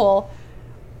beautiful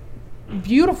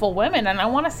women, and I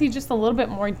want to see just a little bit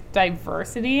more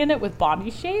diversity in it with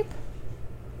body shape.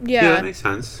 Yeah, that makes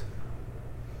sense.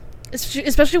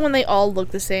 Especially when they all look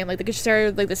the same, like they could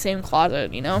share, like, the same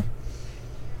closet, you know?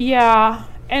 Yeah,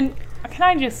 and can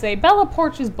I just say, Bella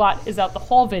Poarch's butt is out the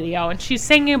whole video, and she's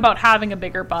singing about having a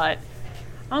bigger butt.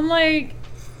 I'm like,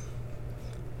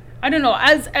 I don't know,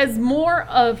 as more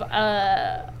of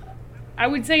a, I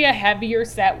would say, a heavier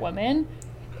set woman,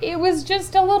 it was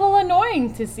just a little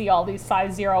annoying to see all these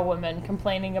size 0 women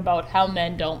complaining about how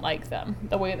men don't like them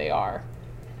the way they are.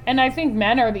 And I think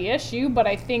men are the issue, but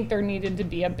I think there needed to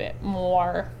be a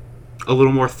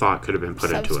little more thought could have been put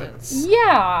into it.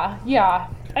 Yeah.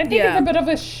 I think it's a bit of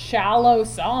a shallow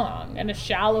song and a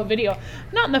shallow video.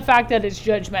 Not in the fact that it's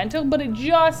judgmental, but it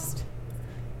just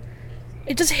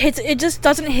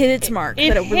doesn't hit its mark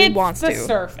that it really wants to. It hits the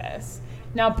surface.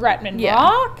 Now, Bretman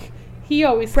Rock, he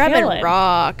always Bretman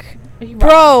Rock.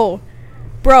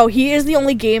 Bro, he is the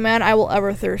only gay man I will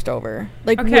ever thirst over.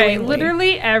 Like, okay, willingly.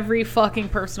 literally every fucking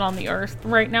person on the earth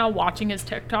right now watching his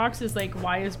TikToks is like,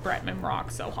 why is Bretman Rock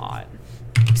so hot?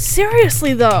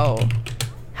 Seriously, though.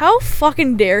 How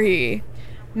fucking dare he?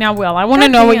 Now, Will, I want to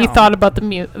know what you thought about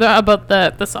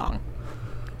the song.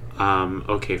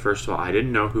 Okay, first of all, I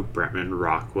didn't know who Bretman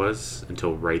Rock was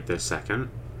until right this second.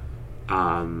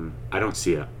 I don't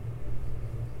see it.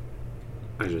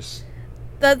 He's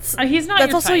not. That's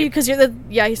your also type. you because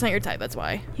he's not your type. That's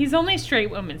why. He's only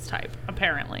straight women's type,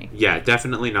 apparently. Yeah,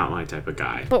 definitely not my type of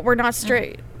guy. But we're not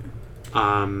straight.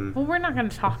 Well, we're not going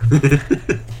to talk about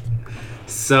that.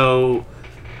 So,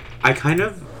 I kind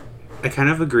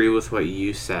of agree with what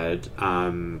you said.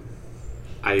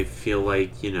 I feel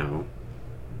like, you know,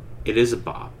 it is a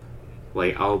bop.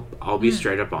 Like, I'll be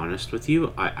straight up honest with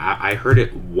you. I heard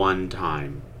it one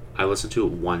time. I listened to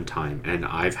it one time, and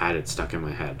I've had it stuck in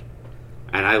my head.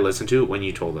 And I listened to it when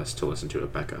you told us to listen to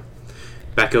it, Becca.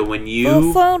 Becca, when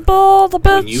you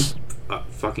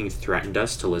fucking threatened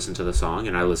us to listen to the song,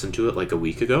 and I listened to it like a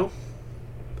week ago,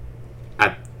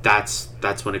 that's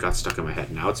when it got stuck in my head.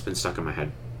 Now it's been stuck in my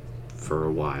head for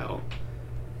a while.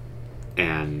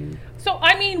 And so,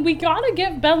 I mean, we gotta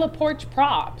give Bella Poarch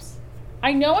props.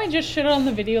 I know I just shit on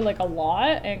the video, like, a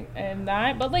lot and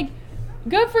that, but, like,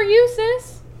 good for you,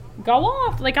 sis. Go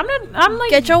off. Like, I'm like...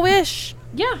 Get your wish.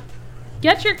 Yeah.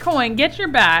 Get your coin. Get your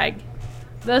bag.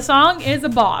 The song is a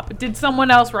bop. Did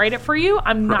someone else write it for you?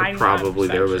 I'm not probably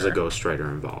there was a ghostwriter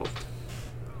involved.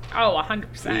 Oh,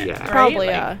 100%. Yeah. Right? Probably,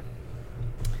 like,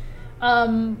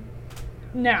 yeah.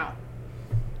 Now,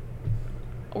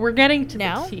 we're getting to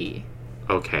Now? the tea.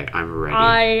 Okay, I'm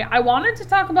ready. I wanted to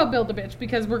talk about Build-A-Bitch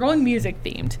because we're going music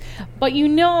themed. But you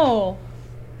know,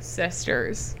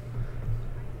 sisters,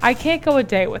 I can't go a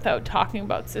day without talking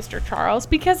about Sister Charles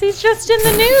because he's just in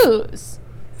the news.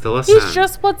 Fill us He's in.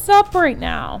 just what's up right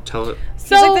now. Tell it.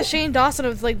 So, He's like the Shane Dawson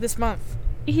of like this month.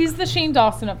 he's the Shane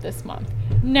Dawson of this month.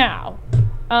 Now,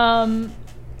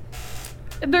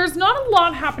 there's not a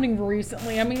lot happening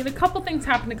recently. I mean, a couple things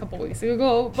happened a couple weeks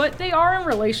ago, but they are in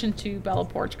relation to Bella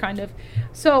Poarch, kind of.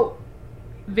 So,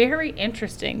 very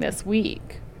interesting this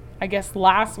week. I guess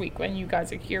last week when you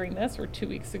guys are hearing this, or 2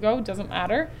 weeks ago, doesn't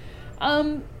matter.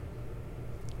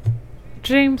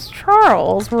 James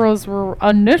Charles was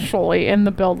initially in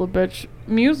the Build-A-Bitch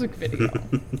music video.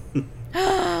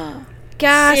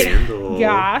 Gasp. Scandal.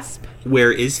 Gasp.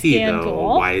 Where is he Scandal.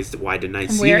 though? Why didn't I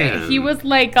see Where him? he was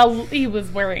he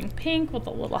was wearing pink with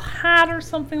a little hat or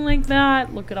something like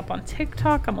that. Look it up on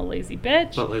TikTok. I'm a lazy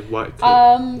bitch. But like,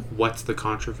 what's the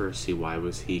controversy? Why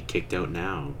was he kicked out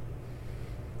now?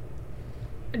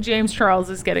 James Charles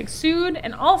is getting sued,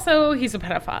 and also he's a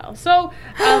pedophile. So,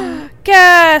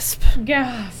 Gasp.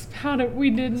 gasp! We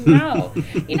didn't know.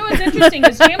 You know what's interesting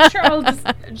is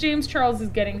James Charles is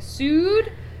getting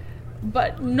sued,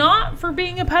 but not for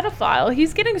being a pedophile.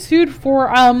 He's getting sued for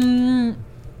a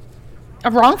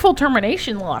wrongful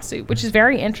termination lawsuit, which is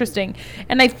very interesting.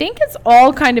 And I think it's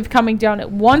all kind of coming down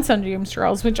at once on James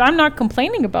Charles, which I'm not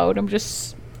complaining about. I'm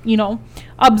just,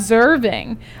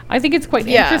 observing. I think it's quite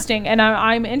interesting, and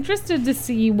I'm interested to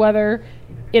see whether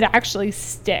it actually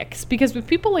sticks, because with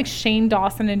people like Shane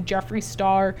Dawson and Jeffree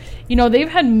Star, they've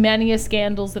had many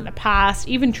scandals in the past,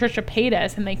 even Trisha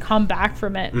Paytas, and they come back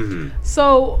from it.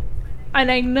 So,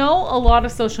 and I know a lot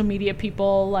of social media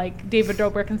people like David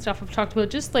Dobrik and stuff have talked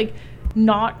about just like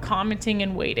not commenting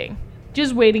and waiting,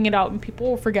 just waiting it out, and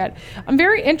people will forget. I'm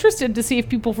very interested to see if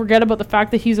people forget about the fact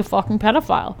that he's a fucking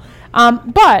pedophile.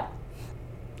 But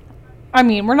I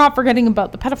mean, we're not forgetting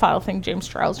about the pedophile thing, James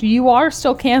Charles. You are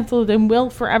still canceled and will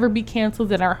forever be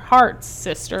canceled in our hearts,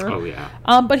 sister. Oh, yeah.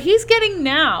 But he's getting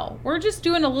now. We're just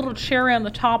doing a little cherry on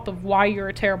the top of why you're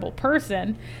a terrible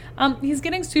person. He's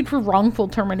getting sued for wrongful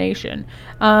termination.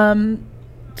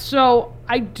 So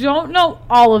I don't know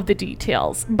all of the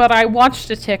details, but I watched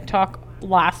a TikTok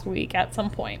last week at some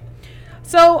point.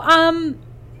 So,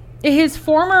 his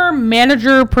former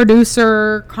manager,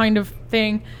 producer kind of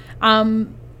thing,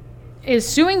 is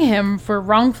suing him for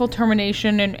wrongful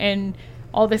termination and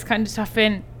all this kind of stuff.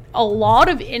 And a lot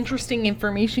of interesting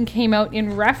information came out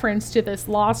in reference to this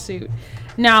lawsuit.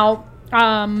 Now,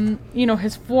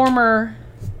 his former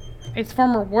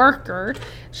worker,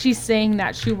 she's saying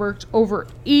that she worked over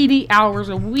 80 hours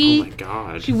a week. Oh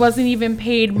my God. She wasn't even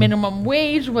paid minimum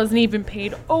wage, wasn't even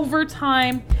paid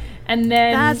overtime. And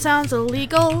then... That sounds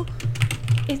illegal.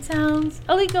 It sounds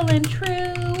illegal and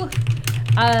true.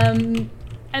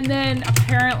 And then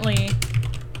apparently,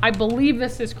 I believe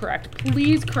this is correct.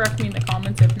 Please correct me in the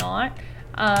comments if not.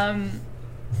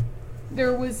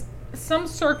 There was some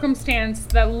circumstance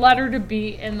that led her to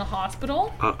be in the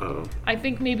hospital. Uh-oh. I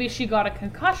think maybe she got a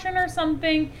concussion or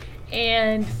something,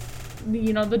 and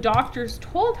the doctors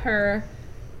told her,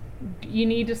 you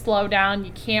need to slow down,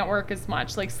 you can't work as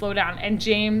much, like slow down. And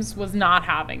James was not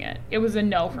having it. It was a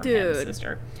no from him,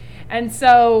 sister. And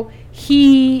so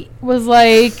he was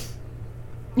like,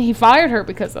 he fired her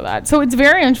because of that. So it's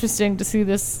very interesting to see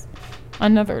this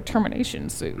another termination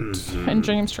suit. And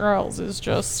James Charles is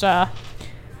just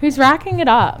he's racking it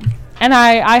up. And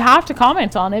I have to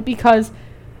comment on it, because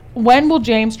when will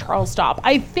James Charles stop?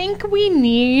 I think we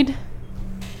need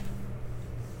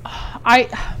I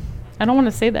don't want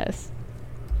to say this.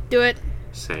 Do it.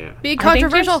 Say it. Be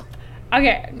controversial.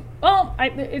 Okay, well,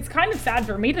 it's kind of sad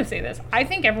for me to say this. I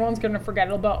think everyone's going to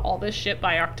forget about all this shit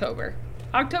by October.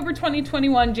 October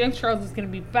 2021, James Charles is going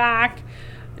to be back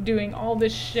doing all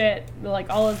this shit, like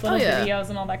all his little videos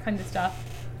and all that kind of stuff.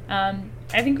 I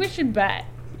think we should bet.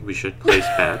 We should place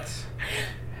bets.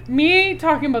 Me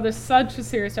talking about this such a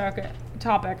serious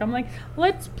topic. I'm like,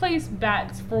 let's place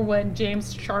bets for when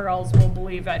James Charles will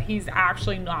believe that he's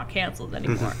actually not canceled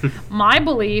anymore. My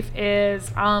belief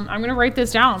is, I'm going to write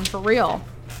this down for real.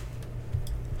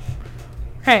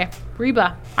 Okay,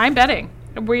 Reba, I'm betting.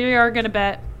 We are going to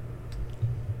bet.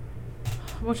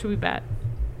 What should we bet?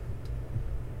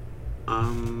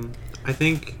 I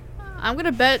think... I'm going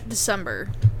to bet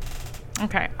December.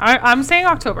 Okay, I'm saying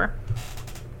October.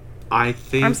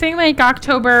 I'm saying like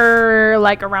October,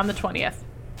 like around the 20th.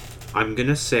 I'm going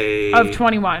to say... Of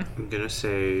 21. I'm going to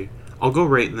say... I'll go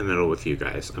right in the middle with you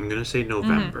guys. I'm going to say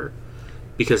November.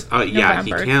 Because, yeah, he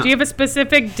November. can't... Do you have a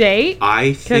specific date?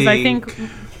 I think... Because I think...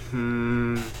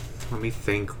 Let me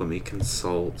think. Let me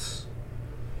consult.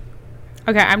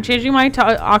 Okay, I'm changing mine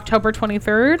to October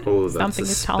 23rd. Oh, that's Something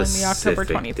is telling me October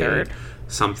specific 23rd. date.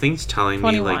 Something's telling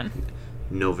me 21. like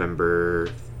November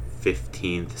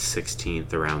 15th,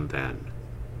 16th, around then.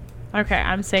 Okay,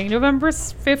 I'm saying November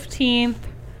 15th,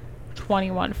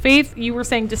 21. Faith, you were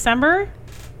saying December?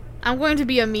 I'm going to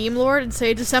be a meme lord and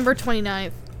say December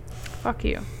 29th. Fuck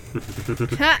you.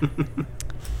 Ha.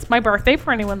 It's my birthday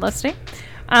for anyone listening.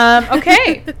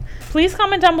 Okay. Please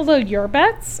comment down below your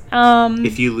bets.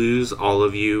 If you lose, all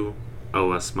of you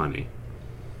owe us money.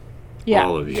 Yeah.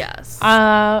 All of you. Yes.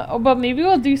 But maybe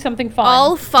we'll do something fun.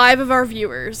 All 5 of our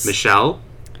viewers. Michelle?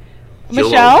 You'll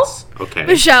Michelle? owe us. Okay.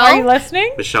 Michelle? Are you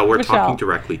listening? Michelle, we're Michelle. talking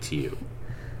directly to you.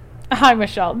 Hi,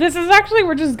 Michelle. This is actually,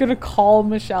 we're just going to call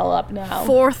Michelle up now.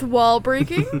 4th wall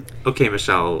breaking. Okay,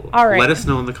 Michelle. All right. Let us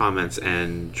know in the comments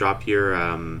and drop your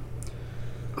IP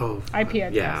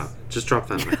address. Yeah, just drop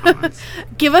that in the comments.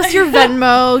 Give us your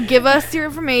Venmo. Give us your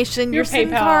information. Your Your SIM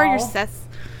PayPal. card. Your Seth.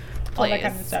 All that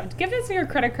kind of Please. stuff. Give us your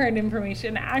credit card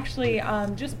information actually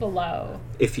just below.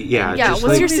 If you, Yeah, just what's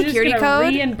like, your We're just security gonna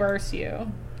code? reimburse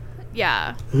you.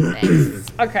 Yeah. Thanks.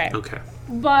 Okay. Okay.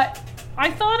 But I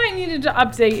thought I needed to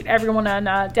update everyone on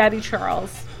Daddy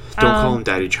Charles. Don't call him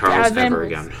Daddy Charles as in- ever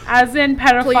again. As in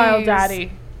pedophile Please.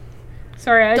 daddy.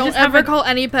 Sorry, I Don't just have ever a, call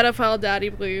any pedophile daddy,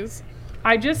 please.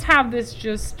 I just have this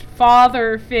just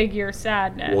father figure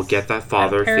sadness. We'll get that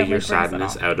father apparently figure brings it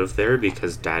sadness on. out of there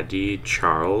because Daddy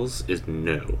Charles is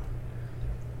no.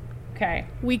 Okay.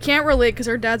 We can't relate because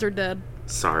our dads are dead.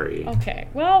 Sorry. Okay.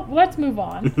 Well, let's move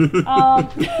on. I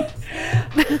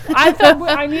thought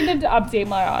I needed to update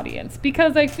my audience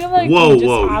because I feel like we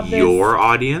just have this your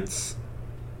audience?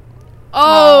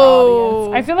 Oh.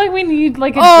 audience. I feel like we need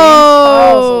like a Oh.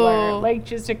 James Charles alert, like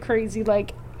just a crazy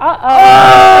like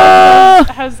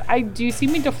Has do you see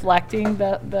me deflecting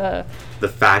the The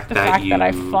fact fact you that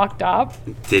I fucked up?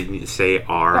 didn't say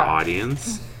our Yeah.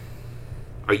 audience.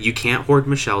 You can't hoard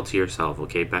Michelle to yourself,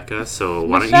 okay, Becca? So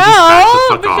why don't you Michelle? just back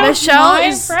the fuck off? Michelle my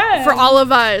is friend. for all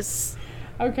of us.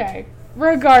 Okay.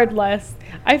 Regardless,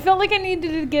 I felt like I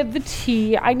needed to give the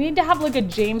tea. I need to have like a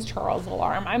James Charles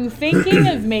alarm. I'm thinking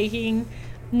of making.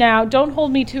 Now, don't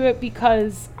hold me to it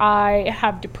because I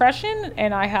have depression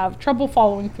and I have trouble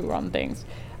following through on things.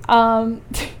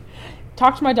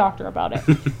 Talk to my doctor about it.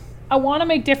 I want to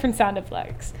make different sound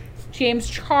effects. James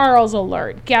Charles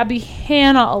alert, Gabby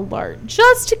Hanna alert,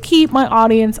 just to keep my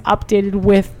audience updated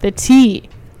with the tea.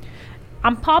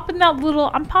 I'm popping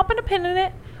a pin in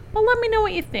it, but let me know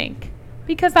what you think.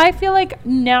 Because I feel like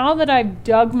now that I've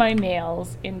dug my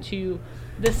nails into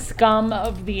the scum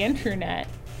of the internet,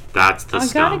 That's the I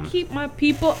scum. gotta keep our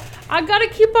people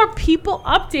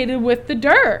updated with the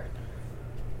dirt.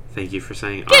 Thank you for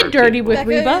saying Get our dirty people. with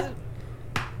Reba.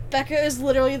 Becca is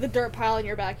literally the dirt pile in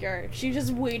your backyard. She's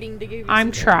just waiting to give you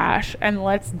I'm some trash, and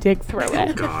let's dig through Oh,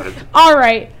 it. God. All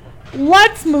right,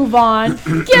 let's move on.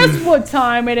 Guess what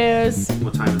time it is?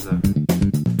 What time is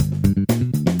it?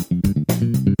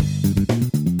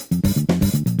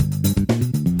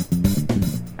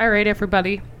 All right,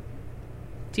 everybody.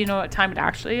 Do you know what time it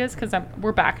actually is? Because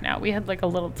we're back now. We had like a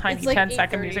little tiny It's like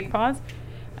 10-second 8:30. music pause.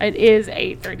 It is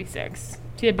 8:36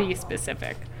 to be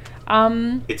specific.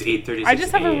 It's 8:36. I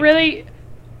just have a really,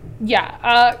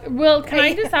 Will, can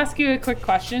I just ask you a quick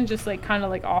question, just like kind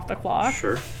of like off the clock?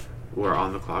 Sure. We're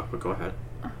on the clock, but go ahead.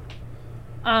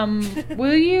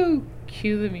 Will you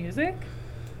cue the music?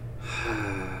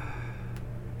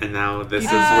 And now this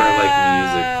is where like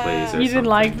music plays. Or You didn't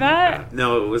like something that?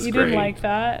 No, it was You great. didn't like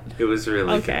that? It was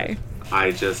really Okay. good.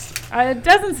 I just It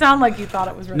doesn't sound like you thought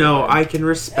it was really no. good. I can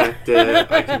respect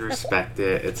it. I can respect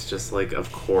it. It's just like,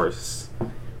 of course,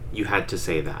 you had to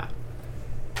say that.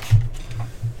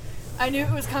 I knew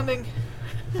it was coming.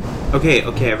 Okay,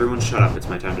 everyone, shut up. It's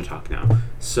my time to talk now.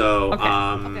 So,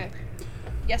 Okay.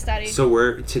 Yes, Daddy. So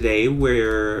we're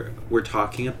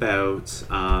talking about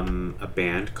a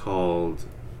band called.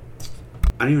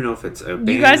 I don't even know if it's a band.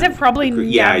 You guys have probably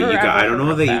yeah. never, You guys, ever I don't know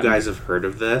heard that of you them. guys have heard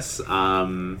of this.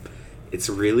 It's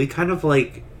really kind of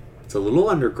like it's a little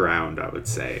underground. I would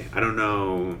say. I don't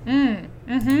know.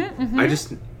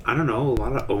 I don't know. A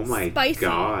lot of oh my Spicy.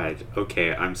 god.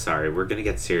 Okay, I'm sorry. We're gonna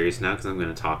get serious now because I'm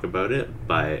gonna talk about it.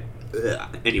 But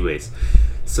anyways,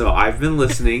 so I've been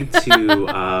listening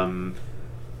to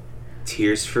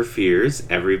Tears for Fears.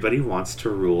 Everybody Wants to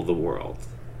Rule the World.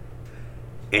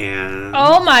 And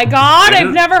Oh my god, I I've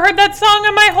don't- never heard that song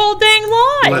in my whole dang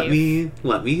life.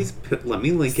 let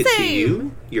me link it to Same.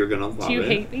 you. You're gonna love Do you it.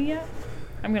 hate me yet?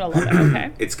 I'm gonna love it,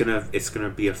 okay? It's gonna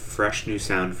be a fresh new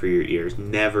sound for your ears,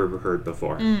 never heard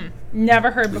before.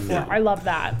 Never heard before. No. I love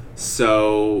that.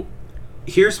 So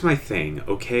here's my thing,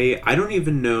 okay? I don't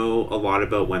even know a lot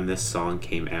about when this song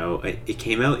came out. It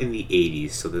came out in the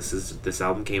 80s, so this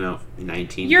album came out in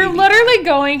 1980. You're literally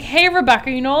going, hey, Rebecca,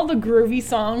 you know all the groovy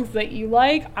songs that you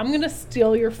like? I'm going to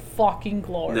steal your fucking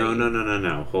glory.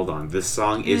 No. Hold on. This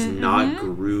song is not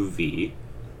groovy,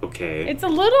 okay? There's a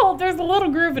little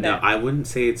groove in it. No, I wouldn't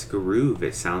say it's groove.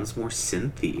 It sounds more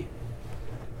synthy.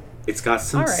 It's got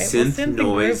some synth synth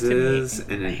noises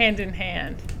and hand in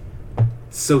hand.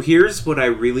 So here's what I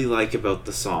really like about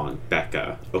the song,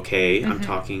 Becca, okay? I'm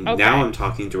talking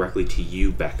directly to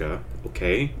you, Becca,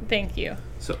 okay? Thank you.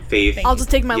 So Faith, I'll just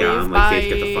take my leave. I'm like,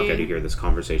 Faith, get the fuck out of here. This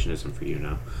conversation isn't for you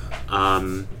now.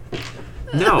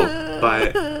 No,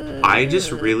 but I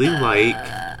just really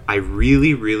I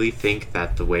really think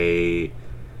that the way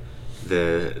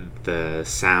the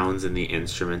sounds and the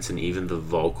instruments and even the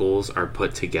vocals are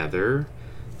put together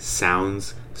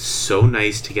sounds so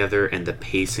nice together, and the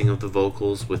pacing of the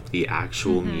vocals with the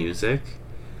actual music,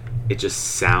 it just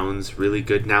sounds really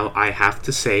good. Now, I have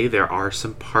to say there are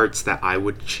some parts that I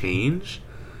would change,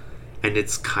 and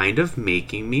it's kind of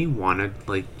making me want to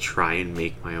like try and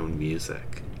make my own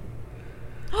music.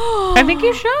 I think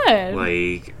you should.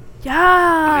 Like, Yes.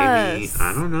 I mean,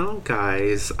 I don't know,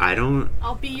 guys.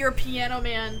 I'll be your piano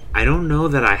man. I don't know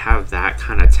that I have that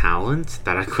kind of talent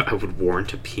that I would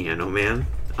warrant a piano man.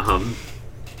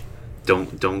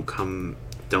 Don't come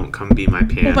be my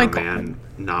piano man.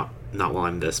 Not while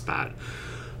I'm this bad.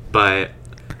 But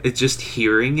it's just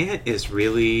hearing it is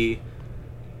really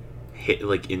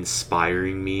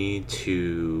inspiring me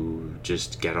to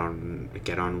just get on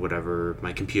whatever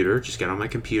my computer,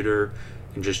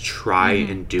 and just try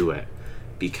and do it,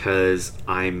 because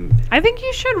I think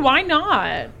you should. Why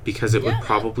not? Because it would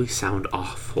probably sound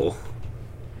awful.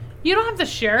 You don't have to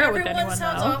share it with anyone, Everyone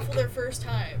sounds awful their first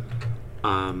time.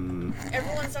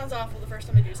 Everyone sounds awful the first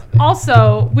time they do something.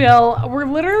 Also, we're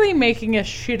literally making a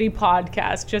shitty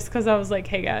podcast just because I was like,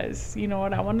 hey guys, you know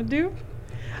what I want to do?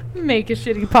 Make a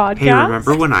shitty podcast. Hey,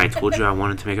 remember when I told you I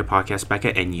wanted to make a podcast,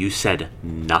 Becca, and you said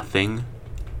nothing?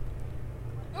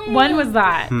 When was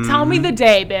that? Tell me the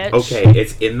day, bitch. Okay,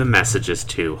 it's in the messages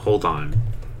too. Hold on.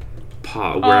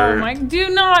 Oh my! Do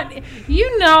not.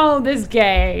 You know this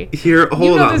gay. Here,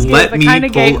 hold on. Let me kind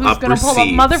of gay pull who's up gonna receipts. pull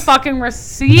up motherfucking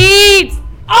receipts.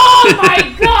 Oh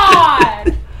my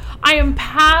god! I am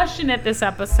passionate this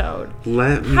episode.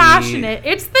 Passionate.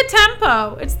 It's the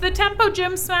tempo. It's the tempo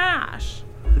gym smash.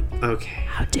 Okay.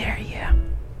 How dare you?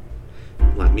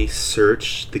 Let me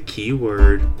search the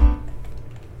keyword.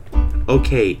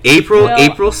 Okay, April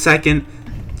 2nd,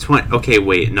 okay,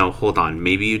 wait, no, hold on.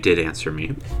 Maybe you did answer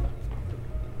me.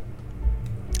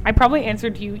 I probably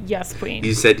answered you, yes, queen.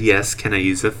 You said yes. Can I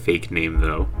use a fake name,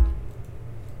 though?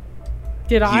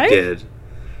 Did I? You did.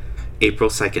 April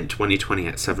 2nd, 2020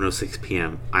 at 7:06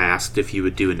 p.m. I asked if you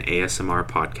would do an ASMR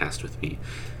podcast with me.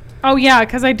 Oh, yeah,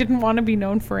 because I didn't want to be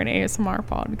known for an ASMR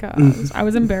podcast. I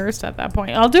was embarrassed at that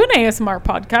point. I'll do an ASMR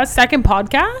podcast. Second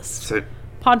podcast.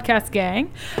 Podcast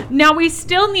gang. Now we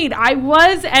still need. I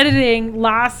was editing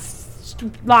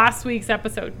last week's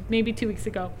episode, maybe 2 weeks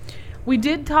ago. We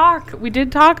did talk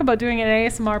about doing an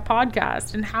ASMR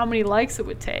podcast and how many likes it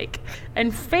would take.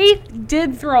 And Faith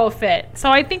did throw a fit. So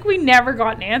I think we never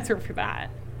got an answer for that.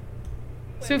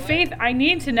 So Faith, I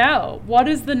need to know, what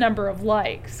is the number of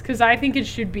likes? Because I think it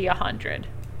should be 100.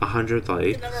 100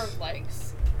 likes. The number of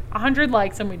likes. 100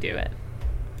 likes and we do it.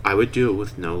 I would do it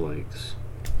with no likes.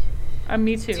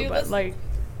 Me too, dude, but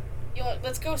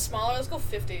let's go smaller. Let's go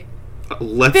 50.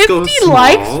 Let's 50 go small.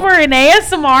 likes for an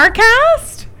ASMR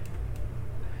cast?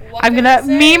 I'm gonna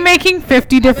making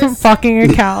 50 different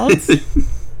fucking accounts.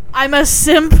 I'm a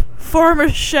simp for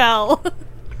Michelle.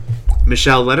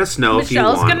 Michelle, let us know if you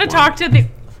want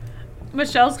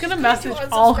Michelle's gonna message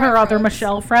all her other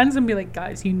Michelle friends and be like,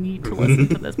 guys, you need to listen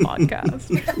to this podcast.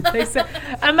 They say,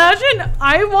 imagine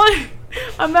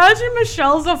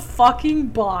Michelle's a fucking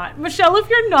bot. Michelle, if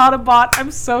you're not a bot, I'm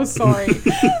so sorry.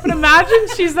 But imagine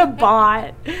she's a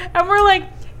bot. And we're like,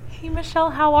 hey, Michelle,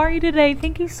 how are you today?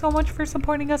 Thank you so much for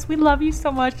supporting us. We love you so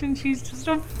much. And she's just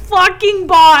a fucking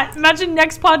bot. Imagine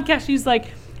next podcast, she's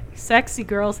like, sexy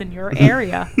girls in your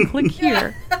area. Click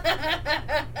here.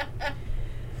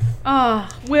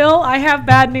 Will, I have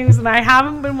bad news, and I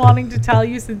haven't been wanting to tell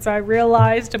you since I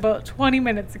realized about 20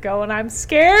 minutes ago, and I'm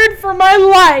scared for my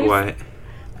life. What?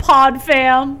 Pod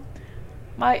fam.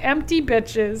 My empty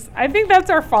bitches. I think that's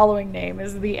our following name,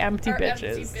 is the empty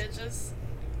bitches. Empty bitches.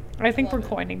 I think we're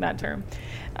coining that term.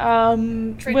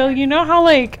 Will, you know how,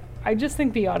 I just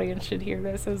think the audience should hear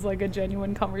this as, a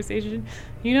genuine conversation.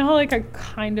 You know how, I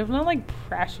kind of, not,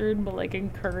 pressured, but,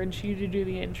 encouraged you to do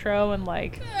the intro and,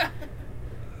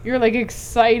 you're like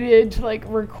excited to like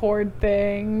record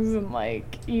things, and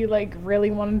like you like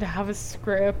really wanted to have a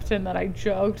script, and then I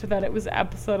joked that it was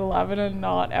episode 11 and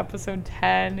not episode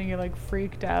 10, and you like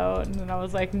freaked out, and then I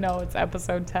was like, no, it's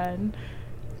episode 10.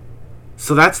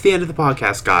 So that's the end of the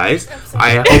podcast, guys.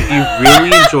 I hope you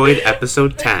really enjoyed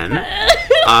episode 10.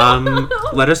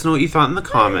 Let us know what you thought in the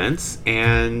comments,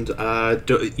 and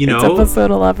you know, it's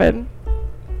episode 11.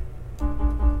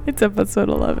 It's episode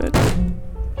 11.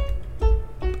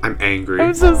 I'm angry.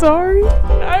 I'm so sorry.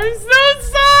 I'm so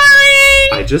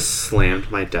sorry. I just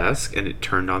slammed my desk and it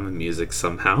turned on the music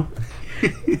somehow.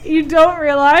 You don't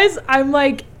realize I'm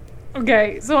like,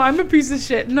 okay, so I'm a piece of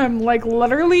shit, and I'm like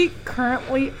literally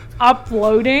currently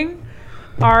uploading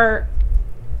our.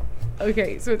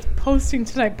 Okay, so it's posting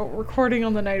tonight, but recording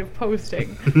on the night of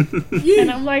posting. And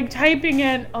I'm like typing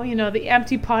in, oh, you know, the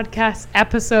empty podcast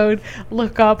episode,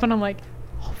 look up, and I'm like,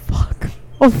 oh, fuck.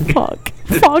 Oh, fuck.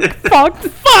 Fuck. It's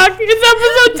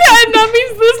episode 10. That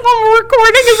means this one we're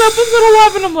recording is episode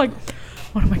 11. I'm like,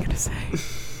 what am I going to say?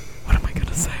 What am I going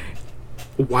to say?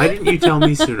 Why didn't you tell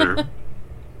me sooner?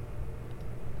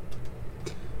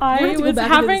 I was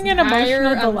having an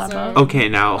emotional dilemma. Okay,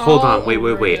 now, hold on.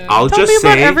 Wait. I'll Tell just me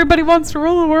about say... Everybody Wants to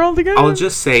Rule the World again? I'll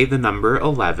just say the number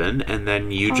 11, and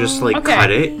then you just, like, Okay.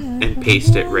 cut it and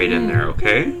paste it right in there,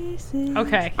 okay?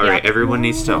 Okay. All right, everyone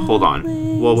needs to... Hold on.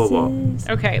 Whoa.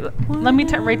 Okay, let me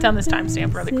write down this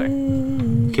timestamp really quick.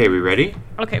 Okay, we ready?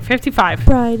 Okay, 55.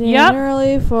 Bright and Yep.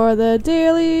 early for the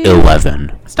daily.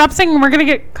 11. Stop singing. We're going to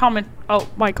get comment. Oh,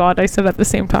 my God. I said at the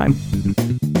same time.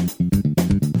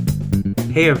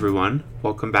 Hey, everyone.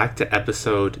 Welcome back to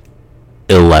episode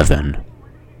 11.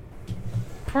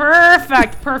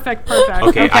 Perfect.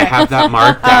 Okay, I have that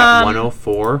marked at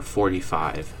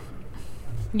 104:45.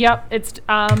 Yep, it's,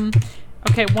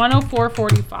 okay,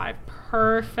 104:45.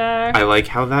 Perfect. I like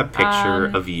how that picture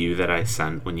of you that I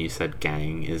sent when you said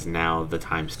gang is now the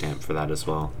timestamp for that as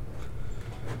well.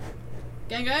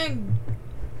 Gang.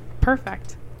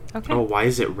 Perfect. Okay. Oh, why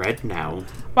is it red now?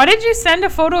 Why did you send a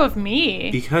photo of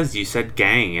me? Because you said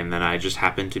gang, and then I just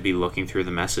happened to be looking through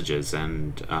the messages,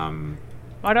 and,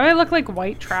 Why do I look like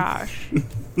white trash?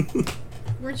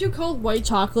 Weren't you called white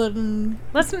chocolate and...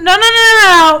 Listen, no.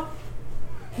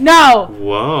 No.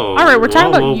 Whoa. All right, we're talking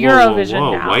about whoa, Eurovision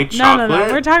whoa. now. White No.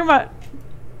 chocolate? We're talking about...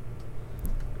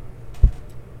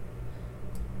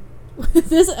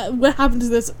 What happened to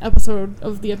this episode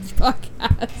of the Empty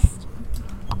Podcast?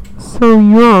 So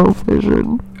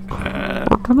Eurovision. We're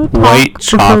gonna talk white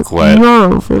chocolate.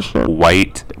 about Eurovision.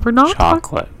 White We're not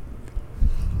chocolate.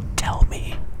 Tell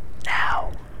me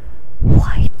now.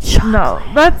 White chocolate. No,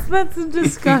 that's a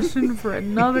discussion for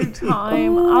another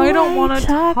time. I don't want to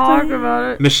talk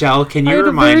about it. Michelle, can I you had a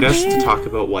remind very us to big- talk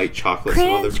about white chocolate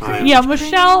some other time? Yeah,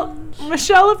 Michelle,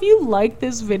 if you like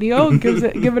this video, give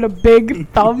it a big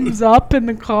thumbs up in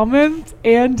the comments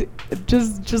and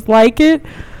just like it.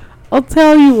 I'll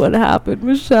tell you what happened,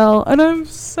 Michelle. And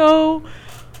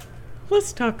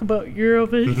let's talk about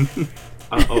Eurovision.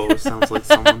 Uh-oh, sounds like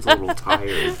someone's a little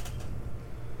tired.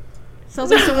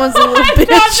 Sounds like someone's a little I thought bitch.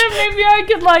 that maybe I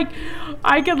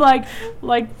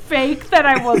could fake that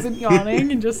I wasn't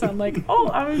yawning and just sound like, oh,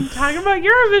 I'm talking about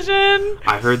Eurovision.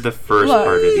 I heard the first Look.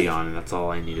 part of the yawn, and that's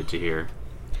all I needed to hear.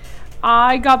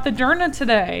 I got the Derna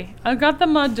today. I got the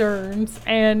Moderns,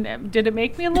 and did it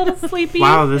make me a little sleepy?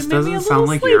 Wow, this It made me a doesn't sound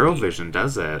little like sleepy. Eurovision,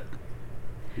 does it?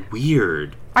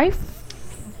 Weird.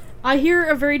 I hear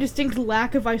a very distinct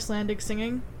lack of Icelandic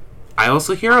singing. I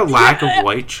also hear a lack of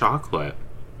white chocolate.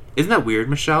 Isn't that weird,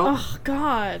 Michelle? Oh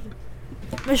God,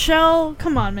 Michelle,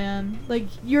 come on, man. Like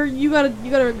you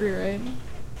gotta agree, right?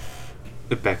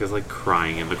 Becca's like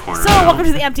crying in the corner. So now. welcome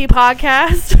to the Empty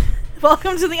Podcast.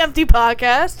 Welcome to the Empty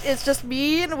Podcast. It's just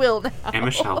me and Will now. And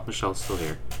Michelle. Michelle's still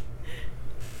here.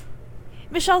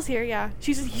 Michelle's here, yeah.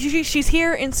 She's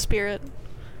here in spirit.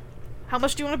 How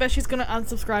much do you want to bet she's gonna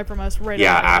unsubscribe from us right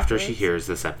Yeah, away after she afterwards? hears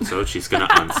this episode, she's gonna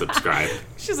unsubscribe.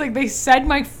 She's like, they said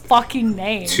my fucking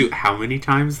name. How many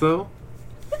times, though?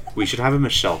 We should have a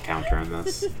Michelle counter on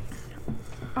this.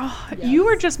 Oh, you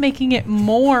were just making it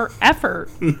more effort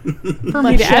for me to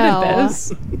Michelle. edit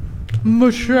this.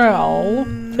 Michelle.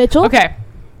 Mitchell? Okay.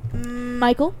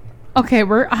 Michael? Okay,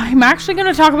 I'm actually going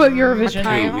to talk about Eurovision.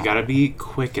 Okay, we gotta be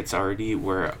quick.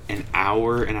 We're an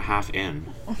hour and a half in.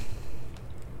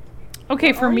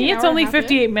 Okay, for already me an it's hour only and a half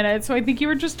 58 minutes, so I think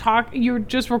you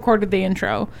just recorded the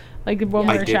intro, like when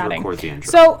we I were did chatting. record the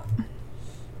intro. So,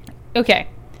 okay,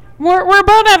 we're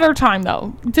about at our time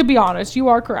though. To be honest, you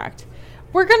are correct.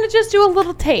 We're gonna just do a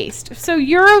little taste. So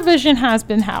Eurovision has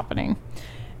been happening,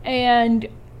 and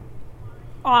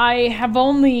I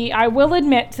will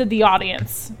admit to the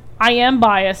audience, I am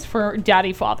biased for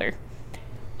Daddy Father.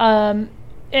 And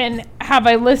have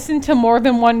I listened to more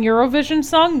than one Eurovision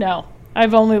song? No.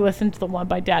 I've only listened to the one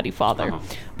by Daddy Father.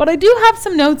 But I do have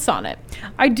some notes on it.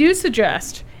 I do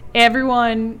suggest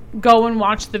everyone go and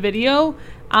watch the video.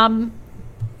 I'll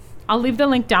leave the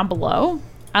link down below.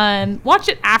 And watch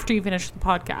it after you finish the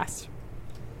podcast.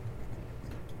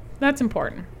 That's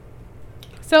important.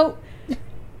 So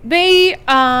they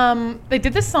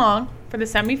did this song for the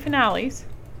semi-finales.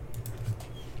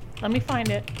 Let me find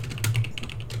it.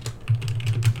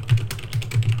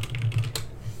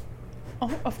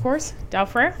 Oh, of course,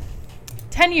 Dauphren.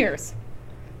 10 years.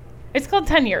 It's called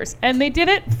 10 years. And they did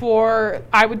it for,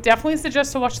 I would definitely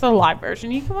suggest to watch the live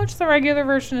version. You can watch the regular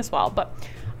version as well. But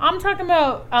I'm talking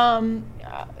about,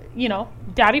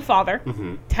 Daddy Father,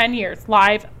 10 years,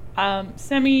 live,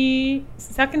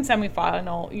 second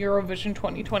semi-final, Eurovision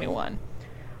 2021.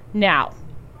 Now,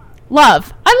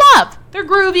 love. I love. They're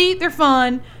groovy. They're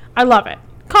fun. I love it.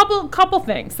 Couple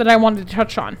things that I wanted to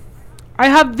touch on.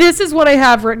 This is what I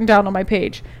have written down on my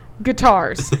page.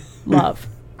 Guitars. Love.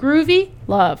 Groovy.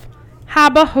 Love.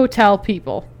 Habba Hotel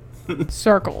people.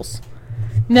 Circles.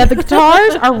 Now the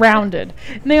guitars are rounded.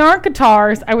 And they aren't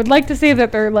guitars. I would like to say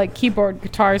that they're like keyboard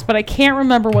guitars, but I can't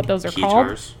remember what those are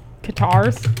called.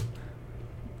 Guitars.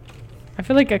 I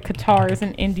feel like a guitar is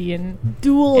an Indian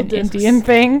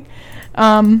thing.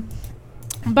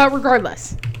 But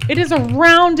regardless, it is a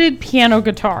rounded piano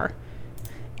guitar.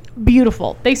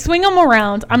 Beautiful. They swing them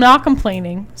around. I'm not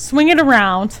complaining. Swing it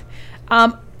around.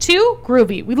 2,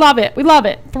 groovy. We love it.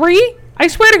 3, I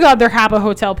swear to God, they're Habba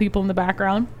Hotel people in the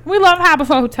background. We love Habba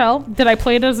Hotel. Did I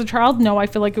play it as a child? No, I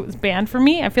feel like it was banned for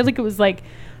me. I feel like it was like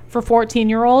for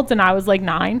 14-year-olds and I was like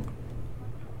 9.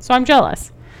 So I'm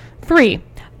jealous. 3,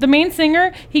 the main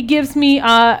singer, he gives me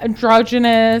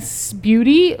androgynous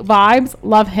beauty vibes.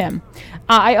 Love him.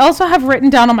 I also have written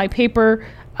down on my paper,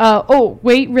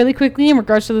 really quickly in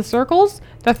regards to the circles,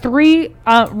 the 3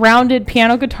 rounded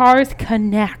piano guitars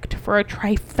connect for a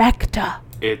trifecta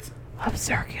of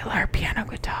circular piano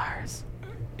guitars.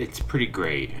 It's pretty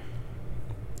great.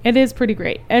 It is pretty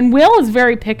great. And Will is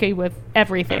very picky with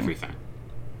everything.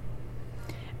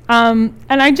 And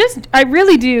I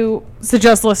really do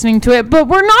suggest listening to it, but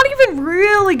we're not even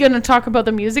really going to talk about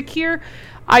the music here.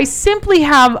 I simply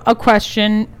have a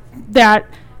question that,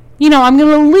 I'm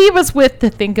going to leave us with to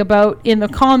think about in the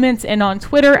comments and on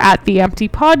Twitter at The Empty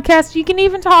Podcast. You can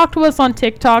even talk to us on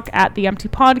TikTok at The Empty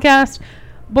Podcast.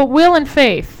 But Will and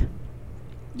Faith.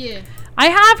 Yeah. I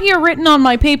have here written on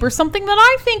my paper something that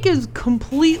I think is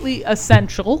completely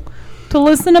essential to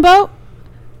listen about.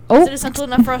 Is it essential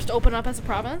enough for us to open up as a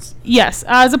province? Yes.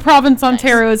 As a province,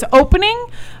 Ontario is opening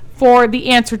for the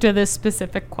answer to this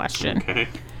specific question. Okay.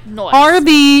 Nice. Are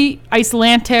the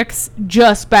Icelandics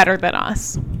just better than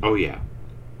us? Oh, yeah.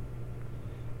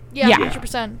 Yeah,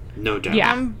 100%. No doubt.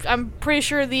 Yeah. I'm pretty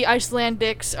sure the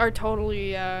Icelandics are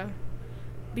totally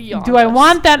beyond Do I us.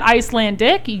 want that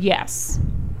Icelandic? Yes.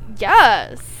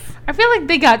 Yes. I feel like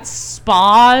they got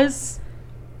spas.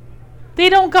 They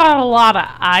don't got a lot of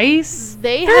ice.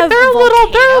 They're They're a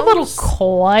little volcanoes.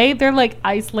 coy. They're like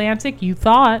Icelandic, you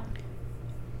thought.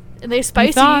 And they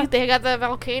spicy. thought- They got the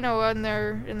volcano in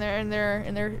their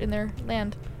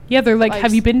land. Yeah, they're like, Ice.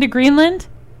 have you been to Greenland?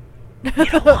 You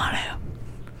don't want to.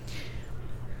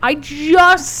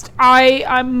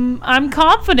 I'm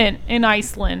confident in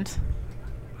Iceland.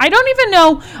 I don't even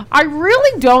know. I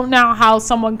really don't know how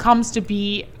someone comes to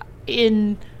be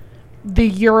in the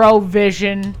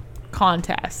Eurovision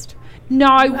contest.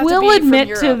 Now, I You have to will be from admit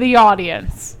to Europe. the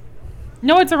audience.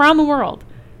 No, it's around the world.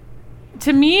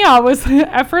 To me,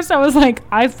 at first I was like,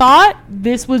 I thought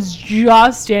this was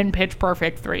just in Pitch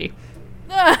Perfect 3.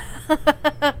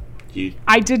 I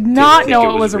did not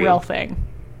know it was a real thing.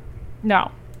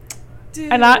 No.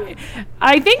 Dude. And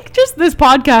I think just this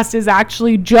podcast is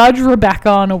actually judge Rebecca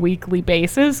on a weekly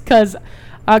basis, because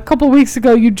a couple weeks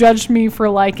ago you judged me for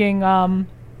liking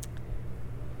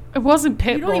it wasn't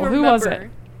Pitbull. Who was it?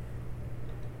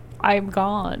 I'm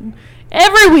gone.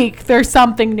 Every week there's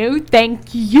something new.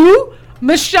 Thank you.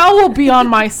 Michelle will be on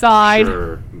my side.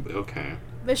 Sure. Okay.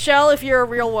 Michelle, if you're a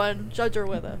real one, judge her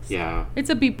with us. Yeah. It's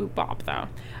a beep boop bop though.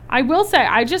 I will say,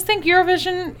 I just think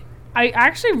Eurovision, I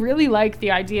actually really like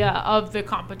the idea of the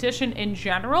competition in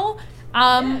general.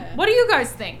 What do you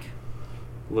guys think?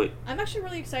 Look, I'm actually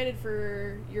really excited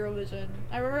for Eurovision.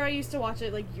 I remember I used to watch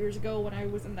it like years ago when I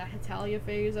was in that Hetalia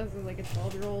phase as like a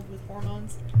 12-year-old with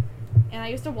hormones. And I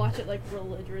used to watch it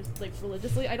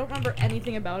religiously. I don't remember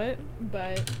anything about it,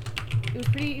 but it was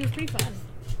pretty fun.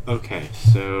 okay,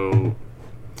 so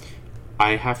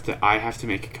I have to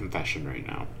make a confession right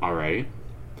now. All right.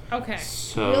 Okay.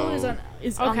 So Will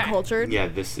is Okay. uncultured. yeah,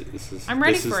 this is I'm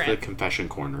ready this for is the it. confession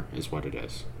corner, is what it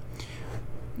is.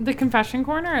 The confession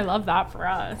corner. I love that for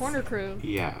us. Corner crew.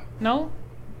 Yeah. No.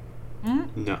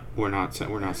 No, we're not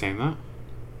saying that.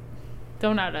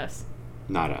 Don't at us.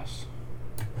 Not us.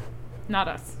 Not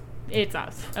us. It's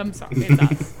us. I'm sorry. It's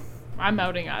us. I'm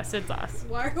outing us. It's us.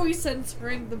 Why are we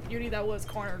censoring the beauty that was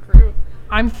corner crew?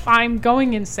 I'm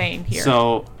going insane here.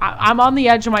 So I'm on the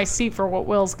edge of my seat for what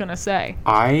Will's gonna say.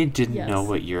 I didn't Yes. know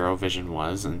what Eurovision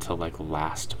was until like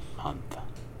last month.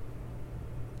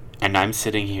 And I'm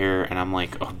sitting here and I'm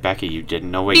like, oh, Becky, you didn't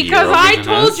know what Because Eurovision I is?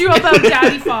 told you about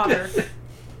Daddy Father.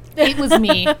 It was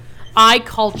me. I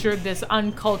cultured this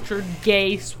uncultured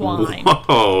gay swine.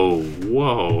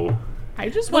 Whoa. I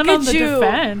just Look went on at the you.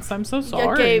 defense. I'm so You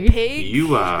sorry. gay pig.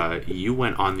 You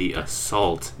went on the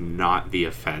assault, not the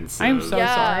offensive. I'm so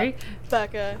Yeah. sorry.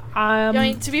 Becca. I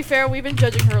mean, Um, to be fair, we've been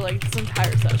judging her like this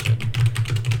entire session.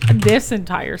 this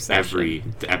entire session. Every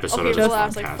episode Okay, of for this the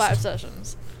last podcast. like 5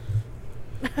 sessions.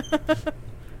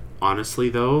 Honestly,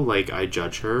 though, like I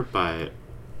judge her, but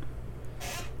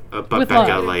With Becca,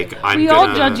 love. like We I'm all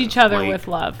gonna, judge each other like- with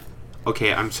love.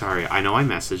 Okay, I'm sorry. I know I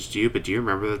messaged you, but do you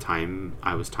remember the time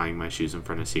I was tying my shoes in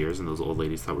front of Sears and those old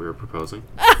ladies thought we were proposing?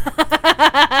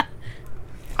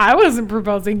 I wasn't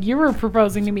proposing. You were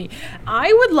proposing to me.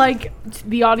 I would like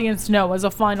the audience to know as a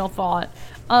final thought.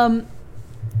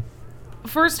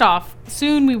 First off,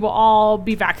 soon we will all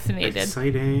be vaccinated.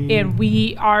 Exciting. And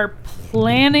we are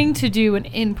planning to do an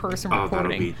in-person Oh, that'll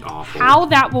recording. be awful. How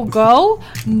that will go,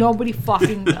 nobody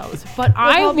fucking knows. But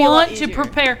I probably be a lot want to easier.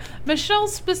 prepare. Michelle,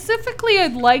 specifically,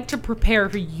 I'd like to prepare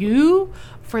you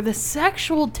for the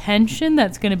sexual tension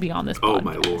that's going to be on this podcast. Oh,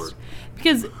 my Lord.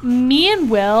 Because me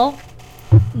and Will,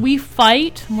 we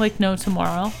fight like no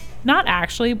tomorrow. Not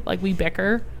actually, like we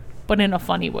bicker, but in a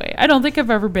funny way. I don't think I've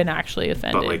ever been actually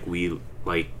offended. But like we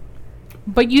like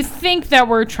But you think that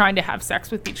we're trying to have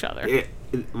sex with each other.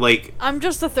 like I'm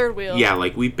just the third wheel. yeah,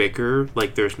 like we bicker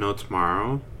like there's no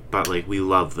tomorrow, but like we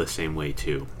love the same way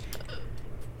too.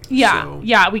 Yeah, So-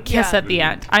 yeah, we kiss Yeah. at the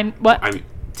end. I'm what? I mean,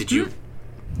 did you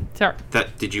Sorry,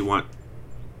 did you want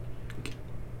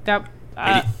that.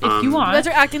 Any- If you You guys want, are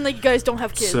acting like you guys don't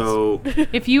have kids. so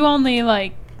if you only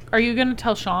like, are you gonna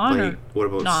tell Sean like or what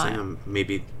about not? Sam?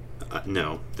 Maybe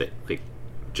no, that like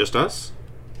just us?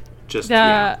 Just The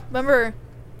yeah. Remember,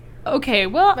 okay,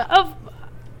 well,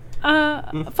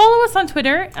 follow us on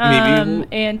Twitter Maybe we'll-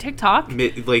 and TikTok.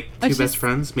 Like two Let's best just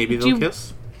friends, maybe do- they'll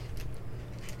kiss.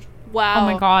 wow.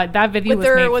 Oh my god, that video With was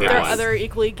made their for with their us. other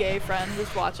equally gay friend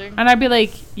was watching. And I'd be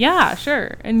like, yeah,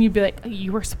 sure, and you'd be like,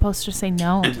 you were supposed to say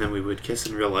no. And then we would kiss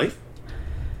in real life.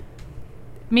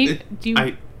 Maybe do you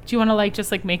I- do you want to like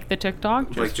just like make the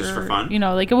TikTok Like, just for fun? You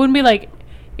know, like it wouldn't be like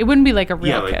a real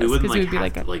Yeah, like kiss we wouldn't because like it would be have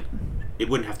like to, a. like it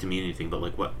wouldn't have to mean anything, but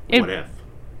like what It- if?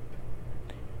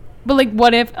 But like,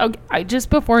 what if? Okay,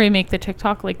 just before we make the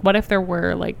TikTok, like, what if there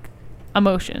were like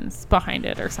emotions behind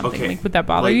it or something? Okay. Like, would that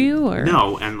bother Like, you? Or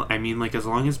no? And I mean, like as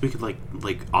long as we could like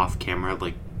off camera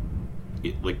like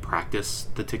practice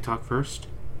the TikTok first.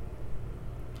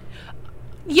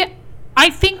 Yeah, I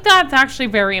think that's actually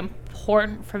very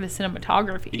important for the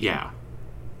cinematography. Yeah.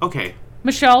 Okay.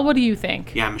 Michelle, what do you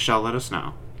think? Yeah, Michelle, let us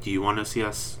know. Do you want to see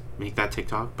us make that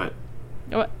TikTok? But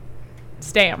What?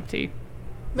 Stay empty.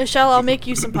 Michelle, I'll make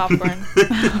you some popcorn.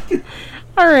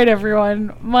 All right,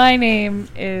 everyone. My name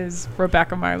is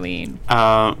Rebecca Marlene.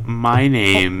 my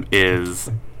name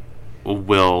is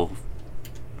Will.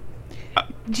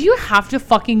 Do you have to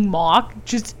fucking mock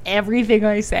just everything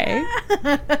I say?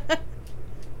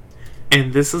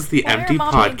 And this is the Why are Empty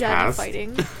Mommy and Daddy Podcast.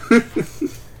 fighting?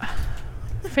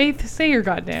 Faith, say your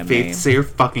goddamn Faith, name. say your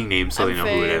fucking name so I'm they know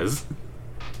who it Faith.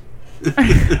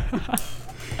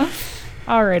 is.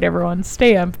 All right, everyone.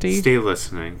 Stay empty. Stay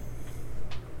listening.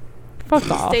 Fuck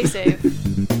off. Stay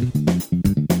safe.